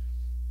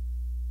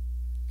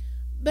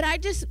 But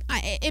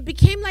it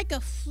became like a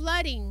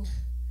flooding,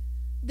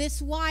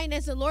 this wine,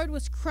 as the Lord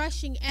was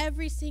crushing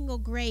every single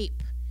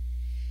grape.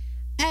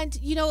 And,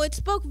 you know, it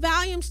spoke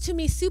volumes to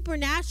me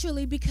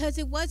supernaturally, because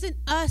it wasn't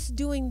us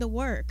doing the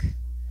work.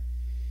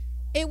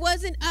 It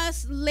wasn't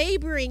us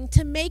laboring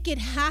to make it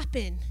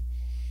happen.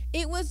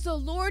 It was the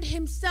Lord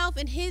himself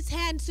and his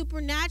hand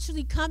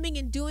supernaturally coming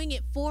and doing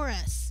it for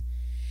us.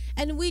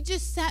 And we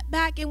just sat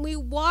back and we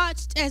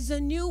watched as the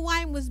new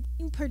wine was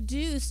being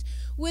produced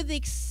with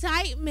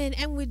excitement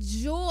and with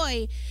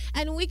joy.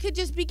 And we could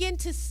just begin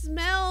to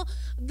smell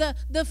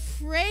the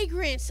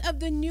fragrance of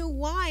the new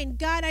wine.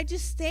 God, I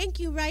just thank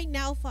you right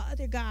now,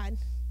 Father God.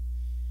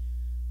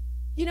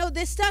 You know,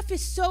 this stuff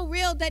is so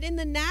real that in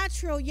the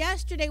natural,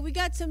 yesterday we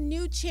got some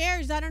new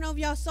chairs. I don't know if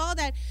y'all saw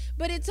that,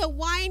 but it's a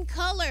wine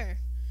color.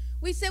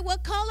 We said,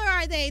 what color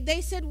are they?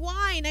 They said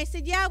wine. I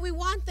said, yeah, we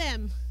want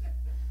them.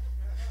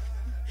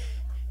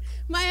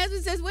 My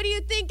husband says, what do you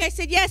think? I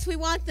said, yes, we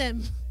want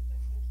them.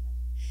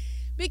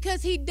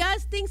 Because he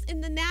does things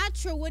in the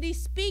natural, what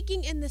he's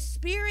speaking in the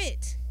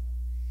spirit.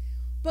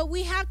 But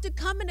we have to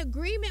come in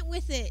agreement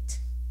with it.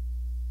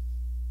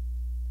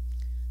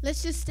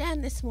 Let's just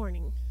stand this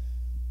morning.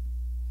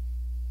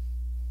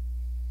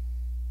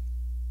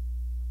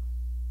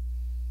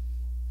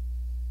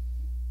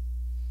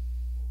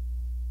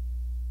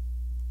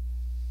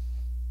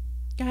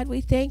 God,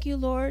 we thank you,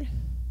 Lord.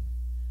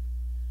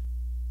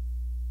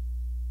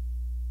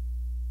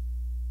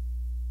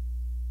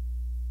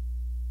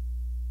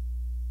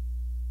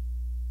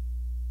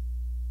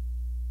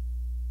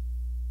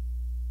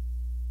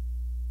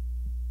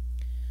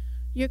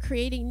 You're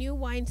creating new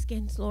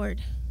wineskins,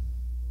 Lord.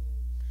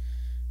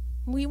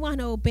 We want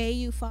to obey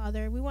you,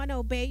 Father. We want to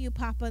obey you,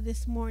 Papa,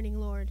 this morning,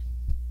 Lord.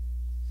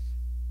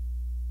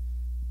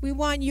 We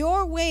want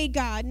your way,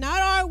 God.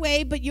 Not our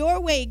way, but your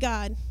way,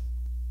 God.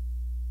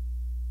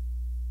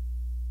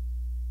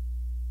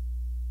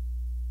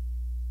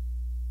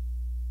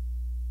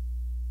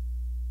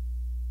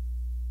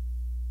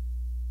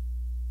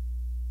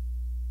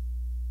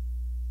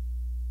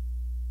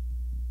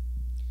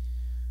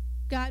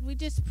 God, we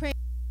just pray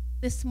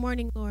this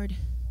morning, Lord.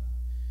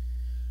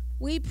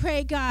 We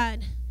pray,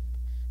 God,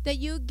 that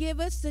you give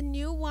us the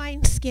new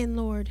wineskin,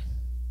 Lord.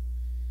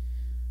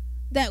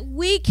 That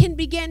we can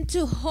begin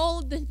to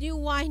hold the new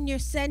wine you're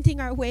sending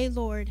our way,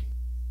 Lord.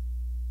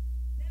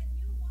 That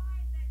new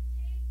wine that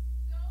tastes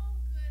so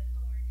good,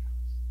 Lord.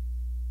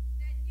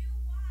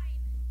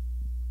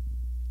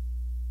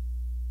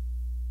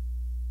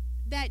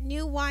 That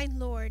new wine,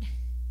 Lord,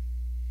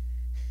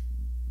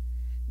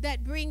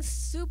 that brings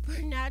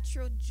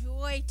supernatural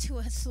joy to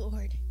us,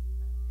 Lord.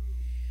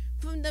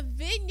 From the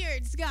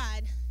vineyards,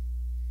 God.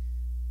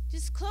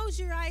 Just close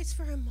your eyes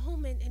for a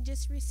moment and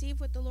just receive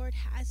what the Lord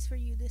has for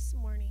you this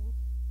morning.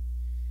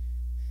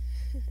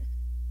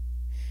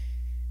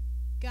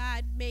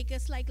 God, make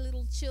us like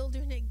little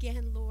children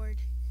again, Lord,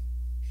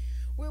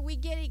 where we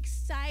get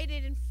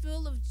excited and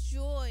full of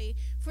joy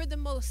for the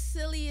most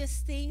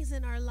silliest things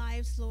in our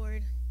lives,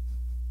 Lord.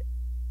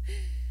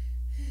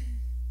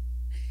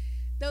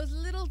 Those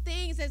little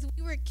things as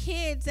we were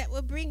kids that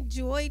would bring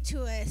joy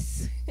to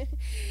us.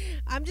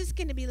 I'm just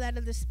going to be led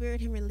of the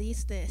Spirit and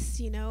release this,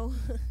 you know.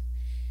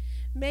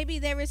 Maybe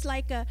there was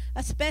like a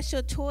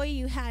special toy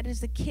you had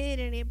as a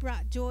kid and it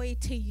brought joy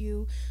to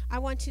you. I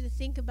want you to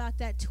think about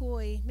that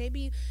toy.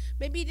 Maybe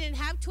you didn't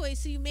have toys,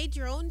 so you made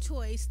your own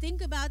toys.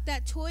 Think about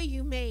that toy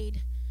you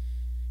made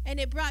and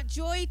it brought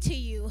joy to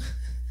you.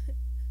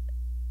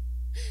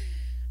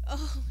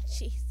 Oh,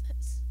 Jesus.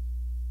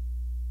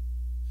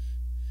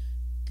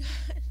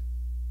 God,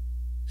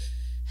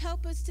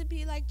 help us to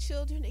be like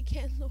children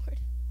again, Lord.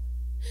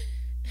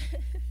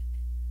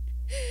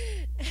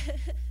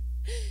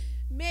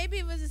 Maybe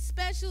it was a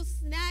special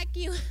snack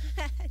you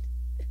had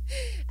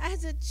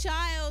as a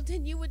child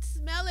and you would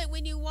smell it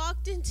when you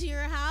walked into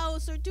your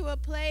house or to a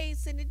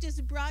place and it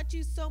just brought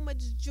you so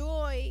much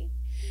joy.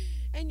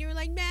 And you're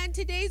like, man,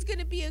 today's going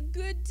to be a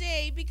good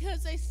day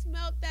because I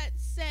smelled that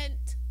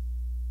scent.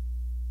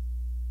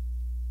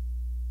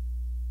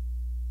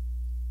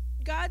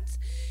 God's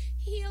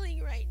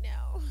healing right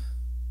now.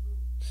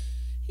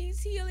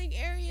 He's healing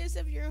areas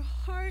of your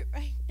heart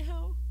right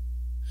now.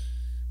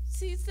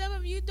 See, some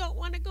of you don't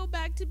want to go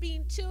back to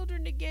being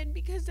children again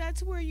because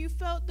that's where you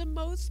felt the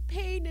most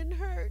pain and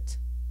hurt.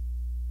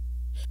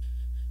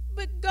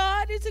 But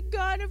God is a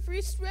God of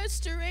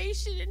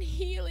restoration and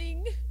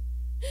healing.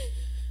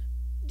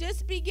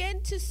 Just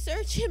begin to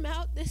search him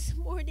out this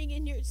morning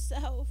in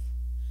yourself.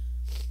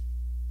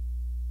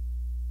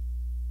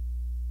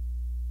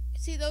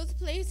 See, those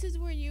places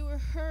where you were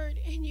hurt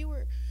and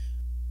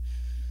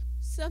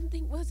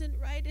something wasn't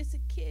right as a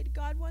kid,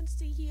 God wants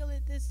to heal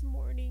it this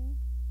morning.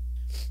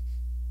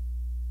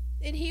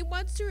 And he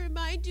wants to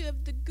remind you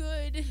of the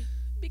good,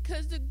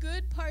 because the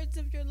good parts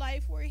of your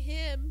life were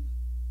him.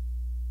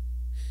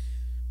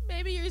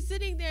 Maybe you're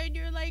sitting there and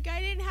you're like, I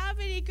didn't have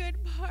any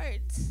good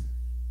parts.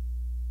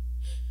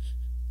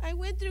 I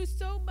went through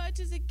so much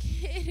as a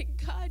kid, and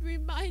God,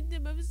 remind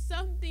them of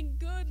something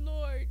good,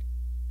 Lord.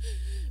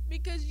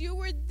 Because you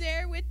were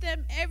there with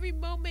them every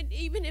moment,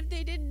 even if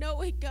they didn't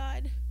know it,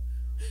 God.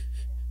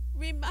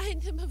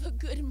 Remind them of a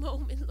good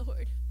moment,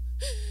 Lord.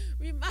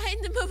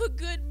 Remind them of a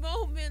good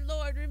moment,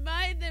 Lord.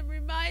 Remind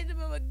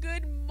them of a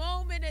good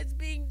moment as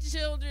being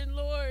children,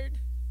 Lord.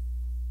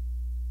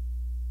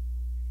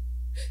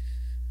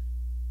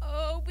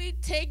 Oh, we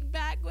take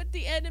back what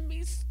the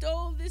enemy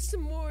stole this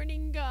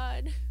morning,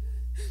 God.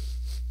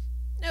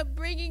 Of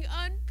bringing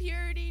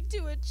impurity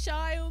to a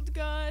child,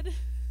 God.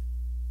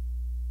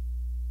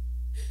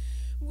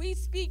 We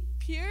speak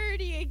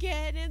purity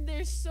again in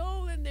their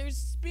soul and their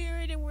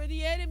spirit, and where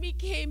the enemy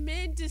came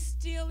in to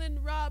steal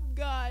and rob,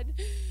 God.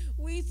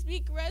 We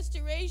speak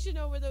restoration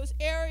over those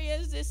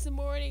areas this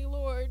morning,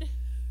 Lord.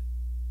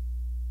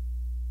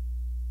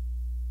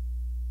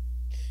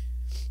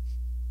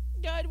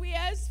 God, we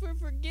ask for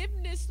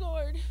forgiveness,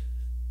 Lord,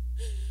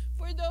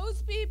 for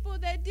those people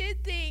that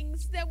did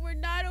things that were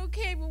not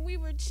okay when we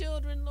were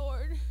children,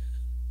 Lord.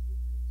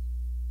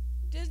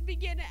 Just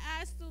begin to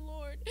ask the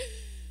Lord.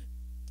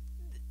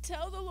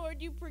 Tell the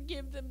Lord you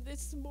forgive them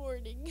this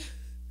morning.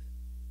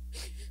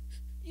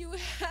 You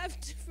have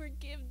to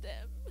forgive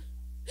them.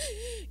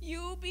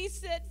 You will be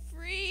set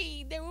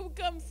free. There will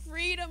come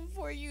freedom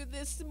for you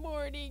this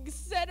morning.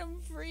 Set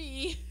them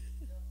free.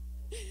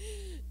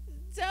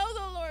 Tell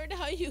the Lord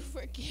how you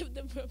forgive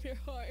them from your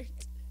heart.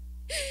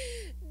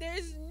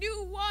 There's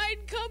new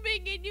wine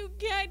coming, and you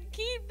can't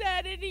keep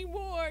that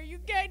anymore. You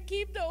can't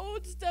keep the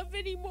old stuff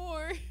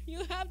anymore.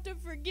 You have to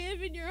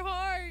forgive in your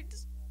heart.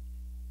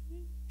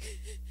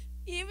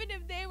 Even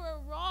if they were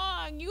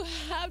wrong, you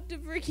have to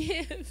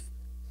forgive.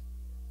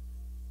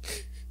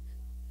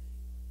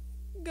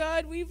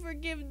 God, we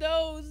forgive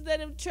those that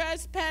have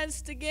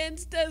trespassed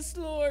against us,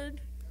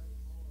 Lord.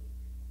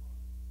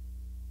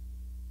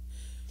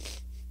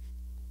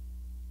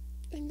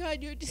 And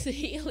God, you're just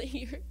healing.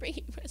 You're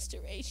bringing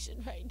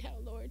restoration right now,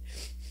 Lord.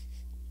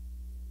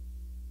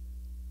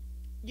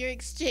 You're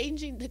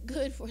exchanging the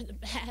good for the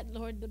bad,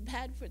 Lord, the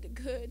bad for the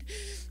good.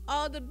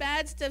 All the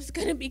bad stuff's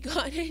going to be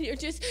gone,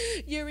 and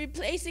you're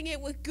replacing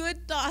it with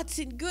good thoughts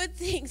and good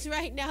things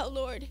right now,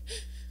 Lord.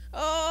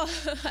 Oh,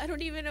 I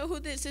don't even know who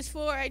this is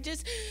for. I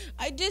just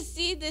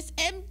see this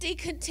empty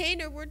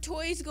container where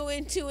toys go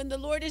into, and the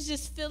Lord is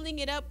just filling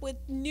it up with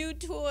new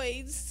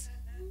toys.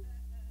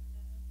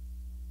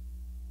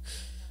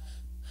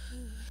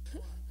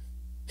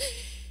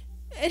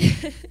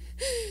 And,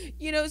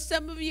 you know,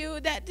 some of you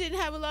that didn't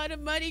have a lot of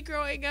money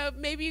growing up,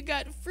 maybe you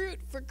got fruit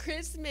for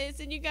Christmas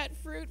and you got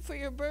fruit for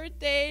your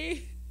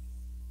birthday.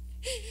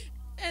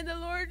 And the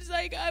Lord's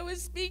like, I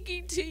was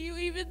speaking to you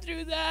even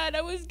through that.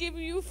 I was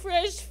giving you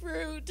fresh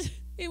fruit.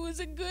 It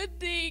was a good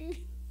thing.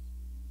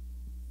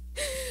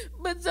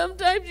 But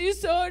sometimes you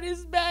saw it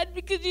as bad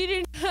because you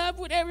didn't have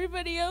what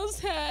everybody else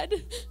had.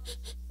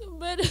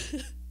 But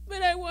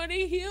I want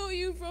to heal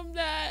you from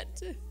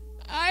that.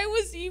 I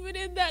was even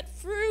in that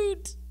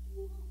fruit.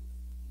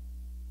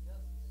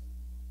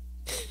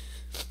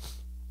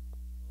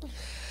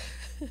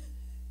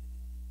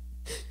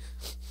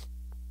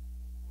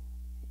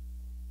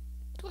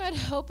 God,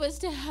 help us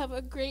to have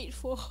a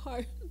grateful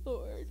heart,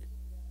 Lord.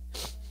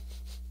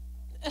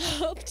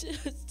 Help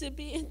us to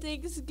be in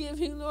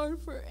thanksgiving,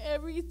 Lord, for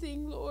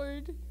everything,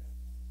 Lord.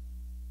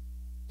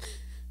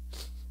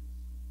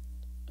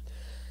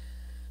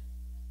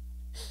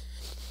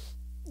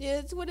 Yeah,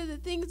 it's one of the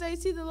things I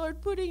see the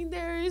Lord putting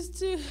there is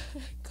to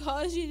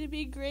cause you to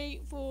be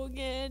grateful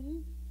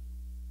again.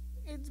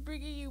 It's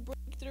bringing you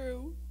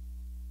breakthrough.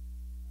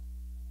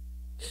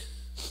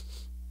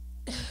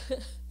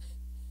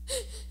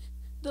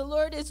 The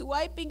Lord is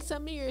wiping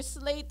some of your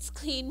slates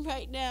clean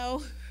right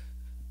now.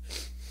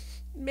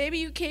 Maybe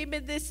you came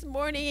in this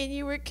morning and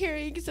you were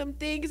carrying some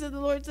things, and the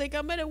Lord's like,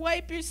 I'm going to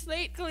wipe your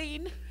slate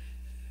clean.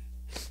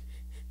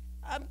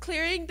 I'm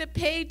clearing the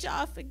page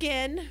off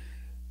again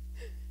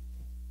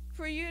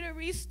for you to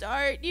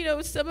restart. You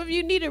know, some of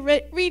you need to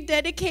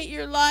rededicate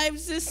your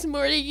lives this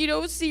morning. You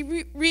know,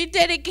 see,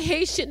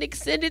 rededication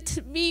extended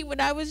to me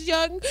when I was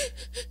young.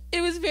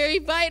 It was very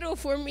vital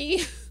for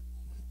me.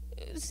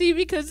 See,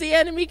 because the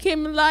enemy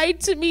came and lied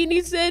to me, and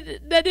he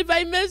said that if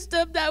I messed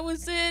up, that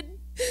was it.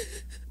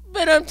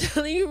 But I'm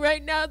telling you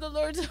right now, the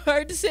Lord's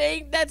heart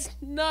saying that's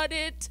not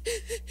it.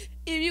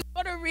 If you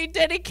want to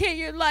rededicate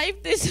your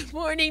life this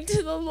morning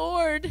to the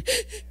Lord,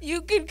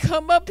 you can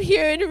come up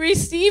here and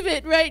receive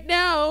it right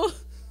now.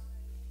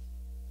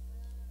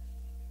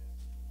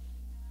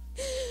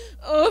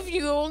 Oh, if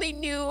you only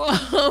knew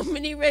how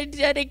many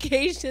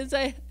rededications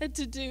I had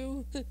to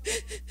do,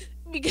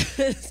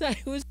 because I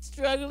was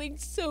struggling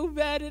so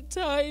bad at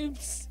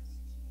times.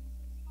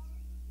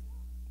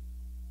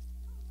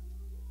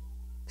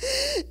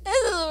 And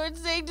the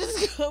Lord's saying,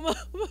 just come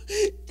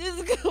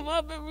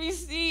up and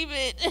receive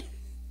it.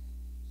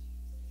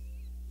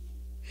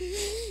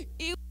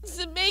 He wants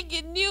to make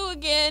it new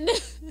again.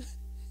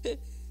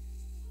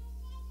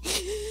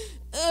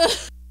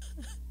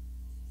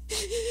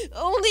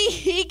 Only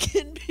He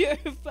can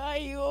purify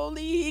you.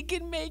 Only He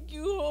can make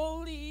you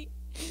holy.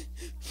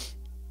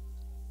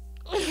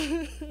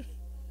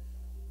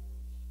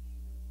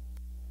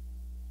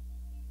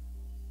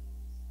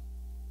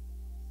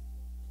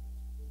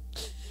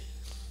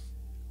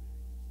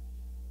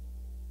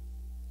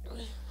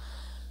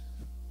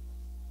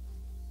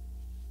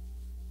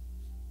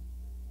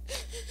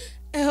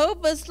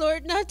 Help us,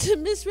 Lord, not to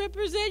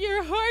misrepresent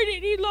your heart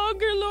any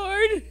longer,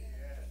 Lord.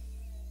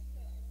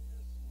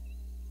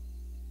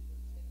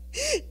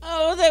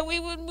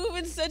 would move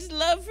in such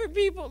love for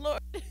people,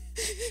 Lord.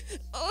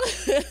 Oh,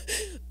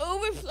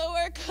 overflow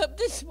our cup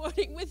this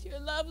morning with your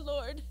love,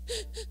 Lord.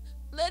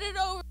 Let it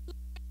overflow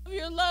of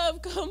your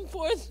love come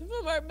forth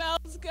from our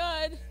mouths,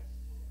 God.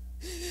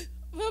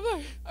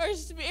 From our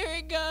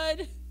spirit,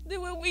 God.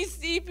 That when we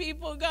see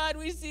people, God,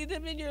 we see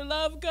them in your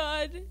love,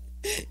 God.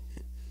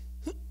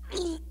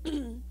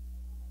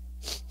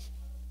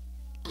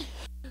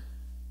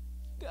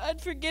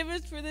 God, forgive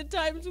us for the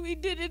times we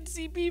didn't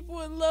see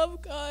people in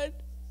love, God.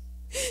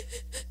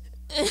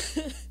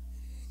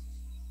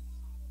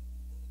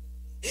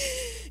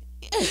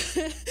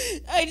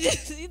 I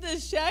just see the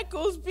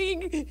shackles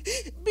being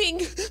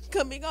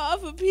coming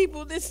off of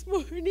people this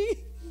morning.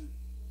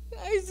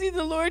 I see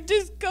the Lord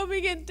just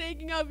coming and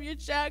taking off your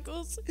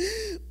shackles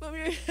from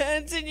your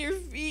hands and your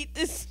feet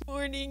this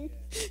morning.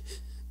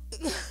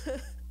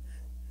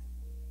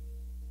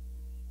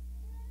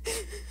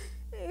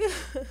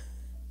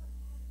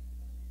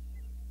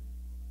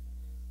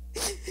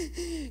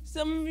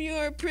 Some of you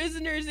are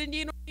prisoners and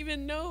you don't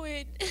even know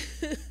it.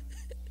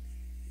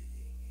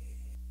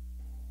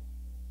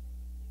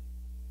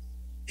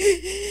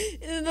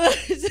 And the Lord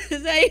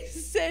says, I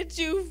set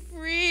you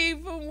free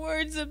from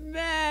words of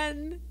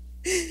man.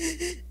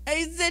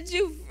 I set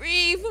you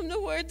free from the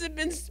words that have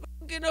been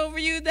spoken over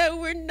you that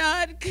were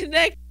not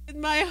connected with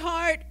my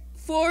heart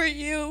for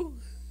you.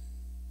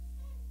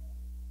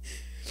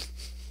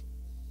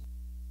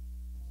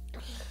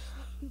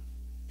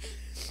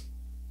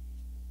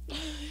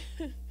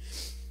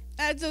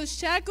 As those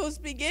shackles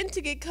begin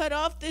to get cut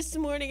off this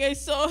morning, I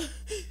saw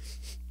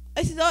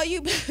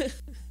you.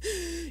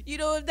 You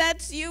know, if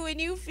that's you and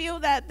you feel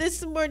that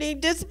this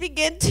morning, just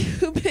begin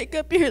to pick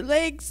up your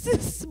legs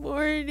this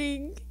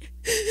morning.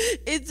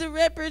 It's a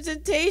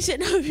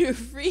representation of your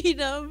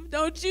freedom.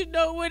 Don't you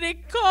know what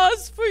it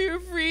costs for your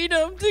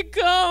freedom to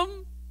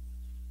come?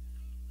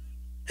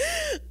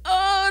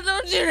 Oh,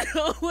 don't you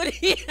know what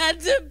he had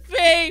to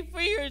pay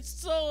for your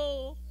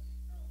soul?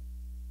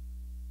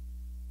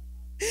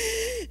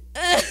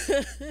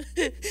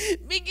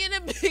 Begin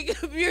to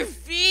pick up your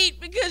feet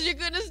because you're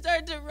going to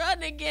start to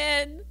run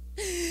again.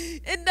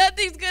 And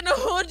nothing's going to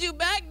hold you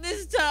back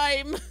this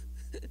time.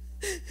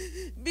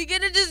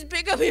 Begin to just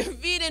pick up your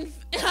feet and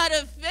out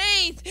of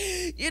faith.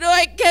 You know,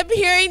 I kept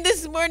hearing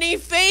this morning,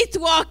 faith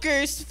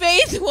walkers,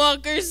 faith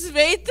walkers,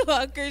 faith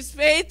walkers,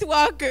 faith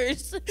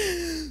walkers.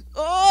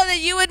 Oh, that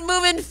you would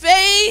move in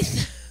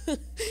faith.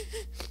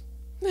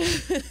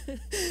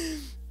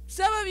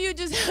 Some of you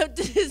just have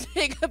to just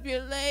pick up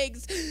your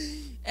legs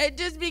and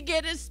just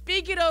begin to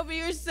speak it over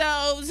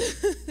yourselves.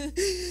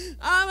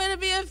 I'm going to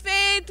be a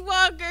faith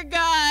walker,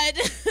 God.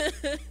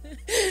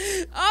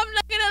 I'm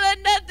not going to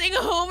let nothing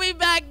hold me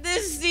back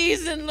this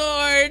season,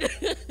 Lord.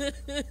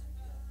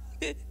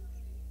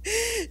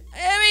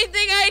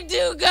 Everything I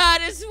do,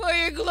 God, is for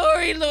your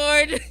glory,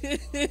 Lord.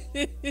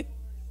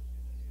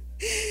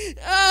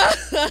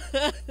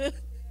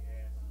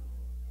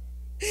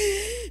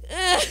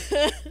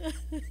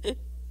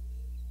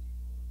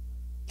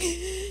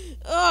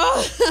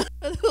 Oh,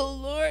 the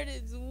Lord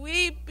is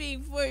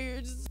weeping for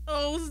your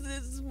souls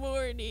this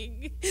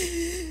morning.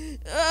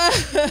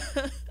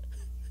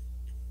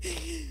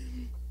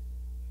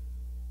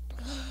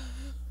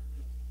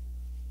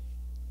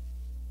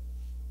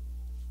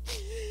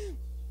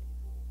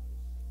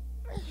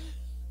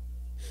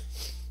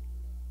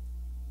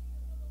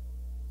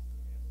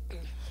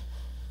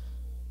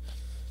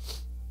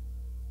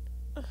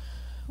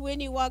 When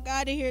you walk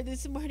out of here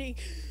this morning,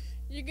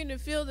 you're going to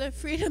feel the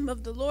freedom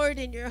of the Lord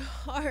in your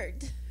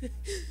heart.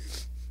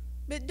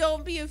 But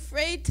don't be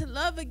afraid to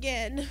love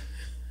again.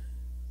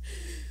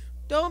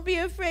 Don't be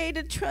afraid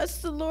to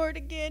trust the Lord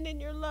again in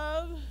your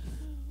love.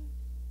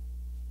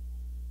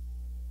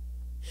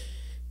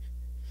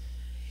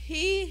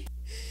 He's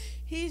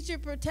your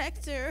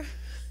protector.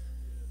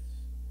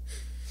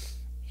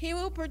 He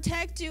will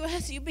protect you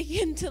as you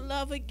begin to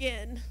love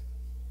again.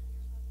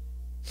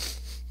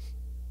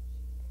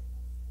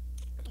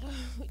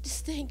 We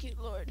just thank you,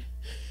 Lord,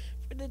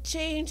 for the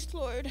change,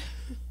 Lord.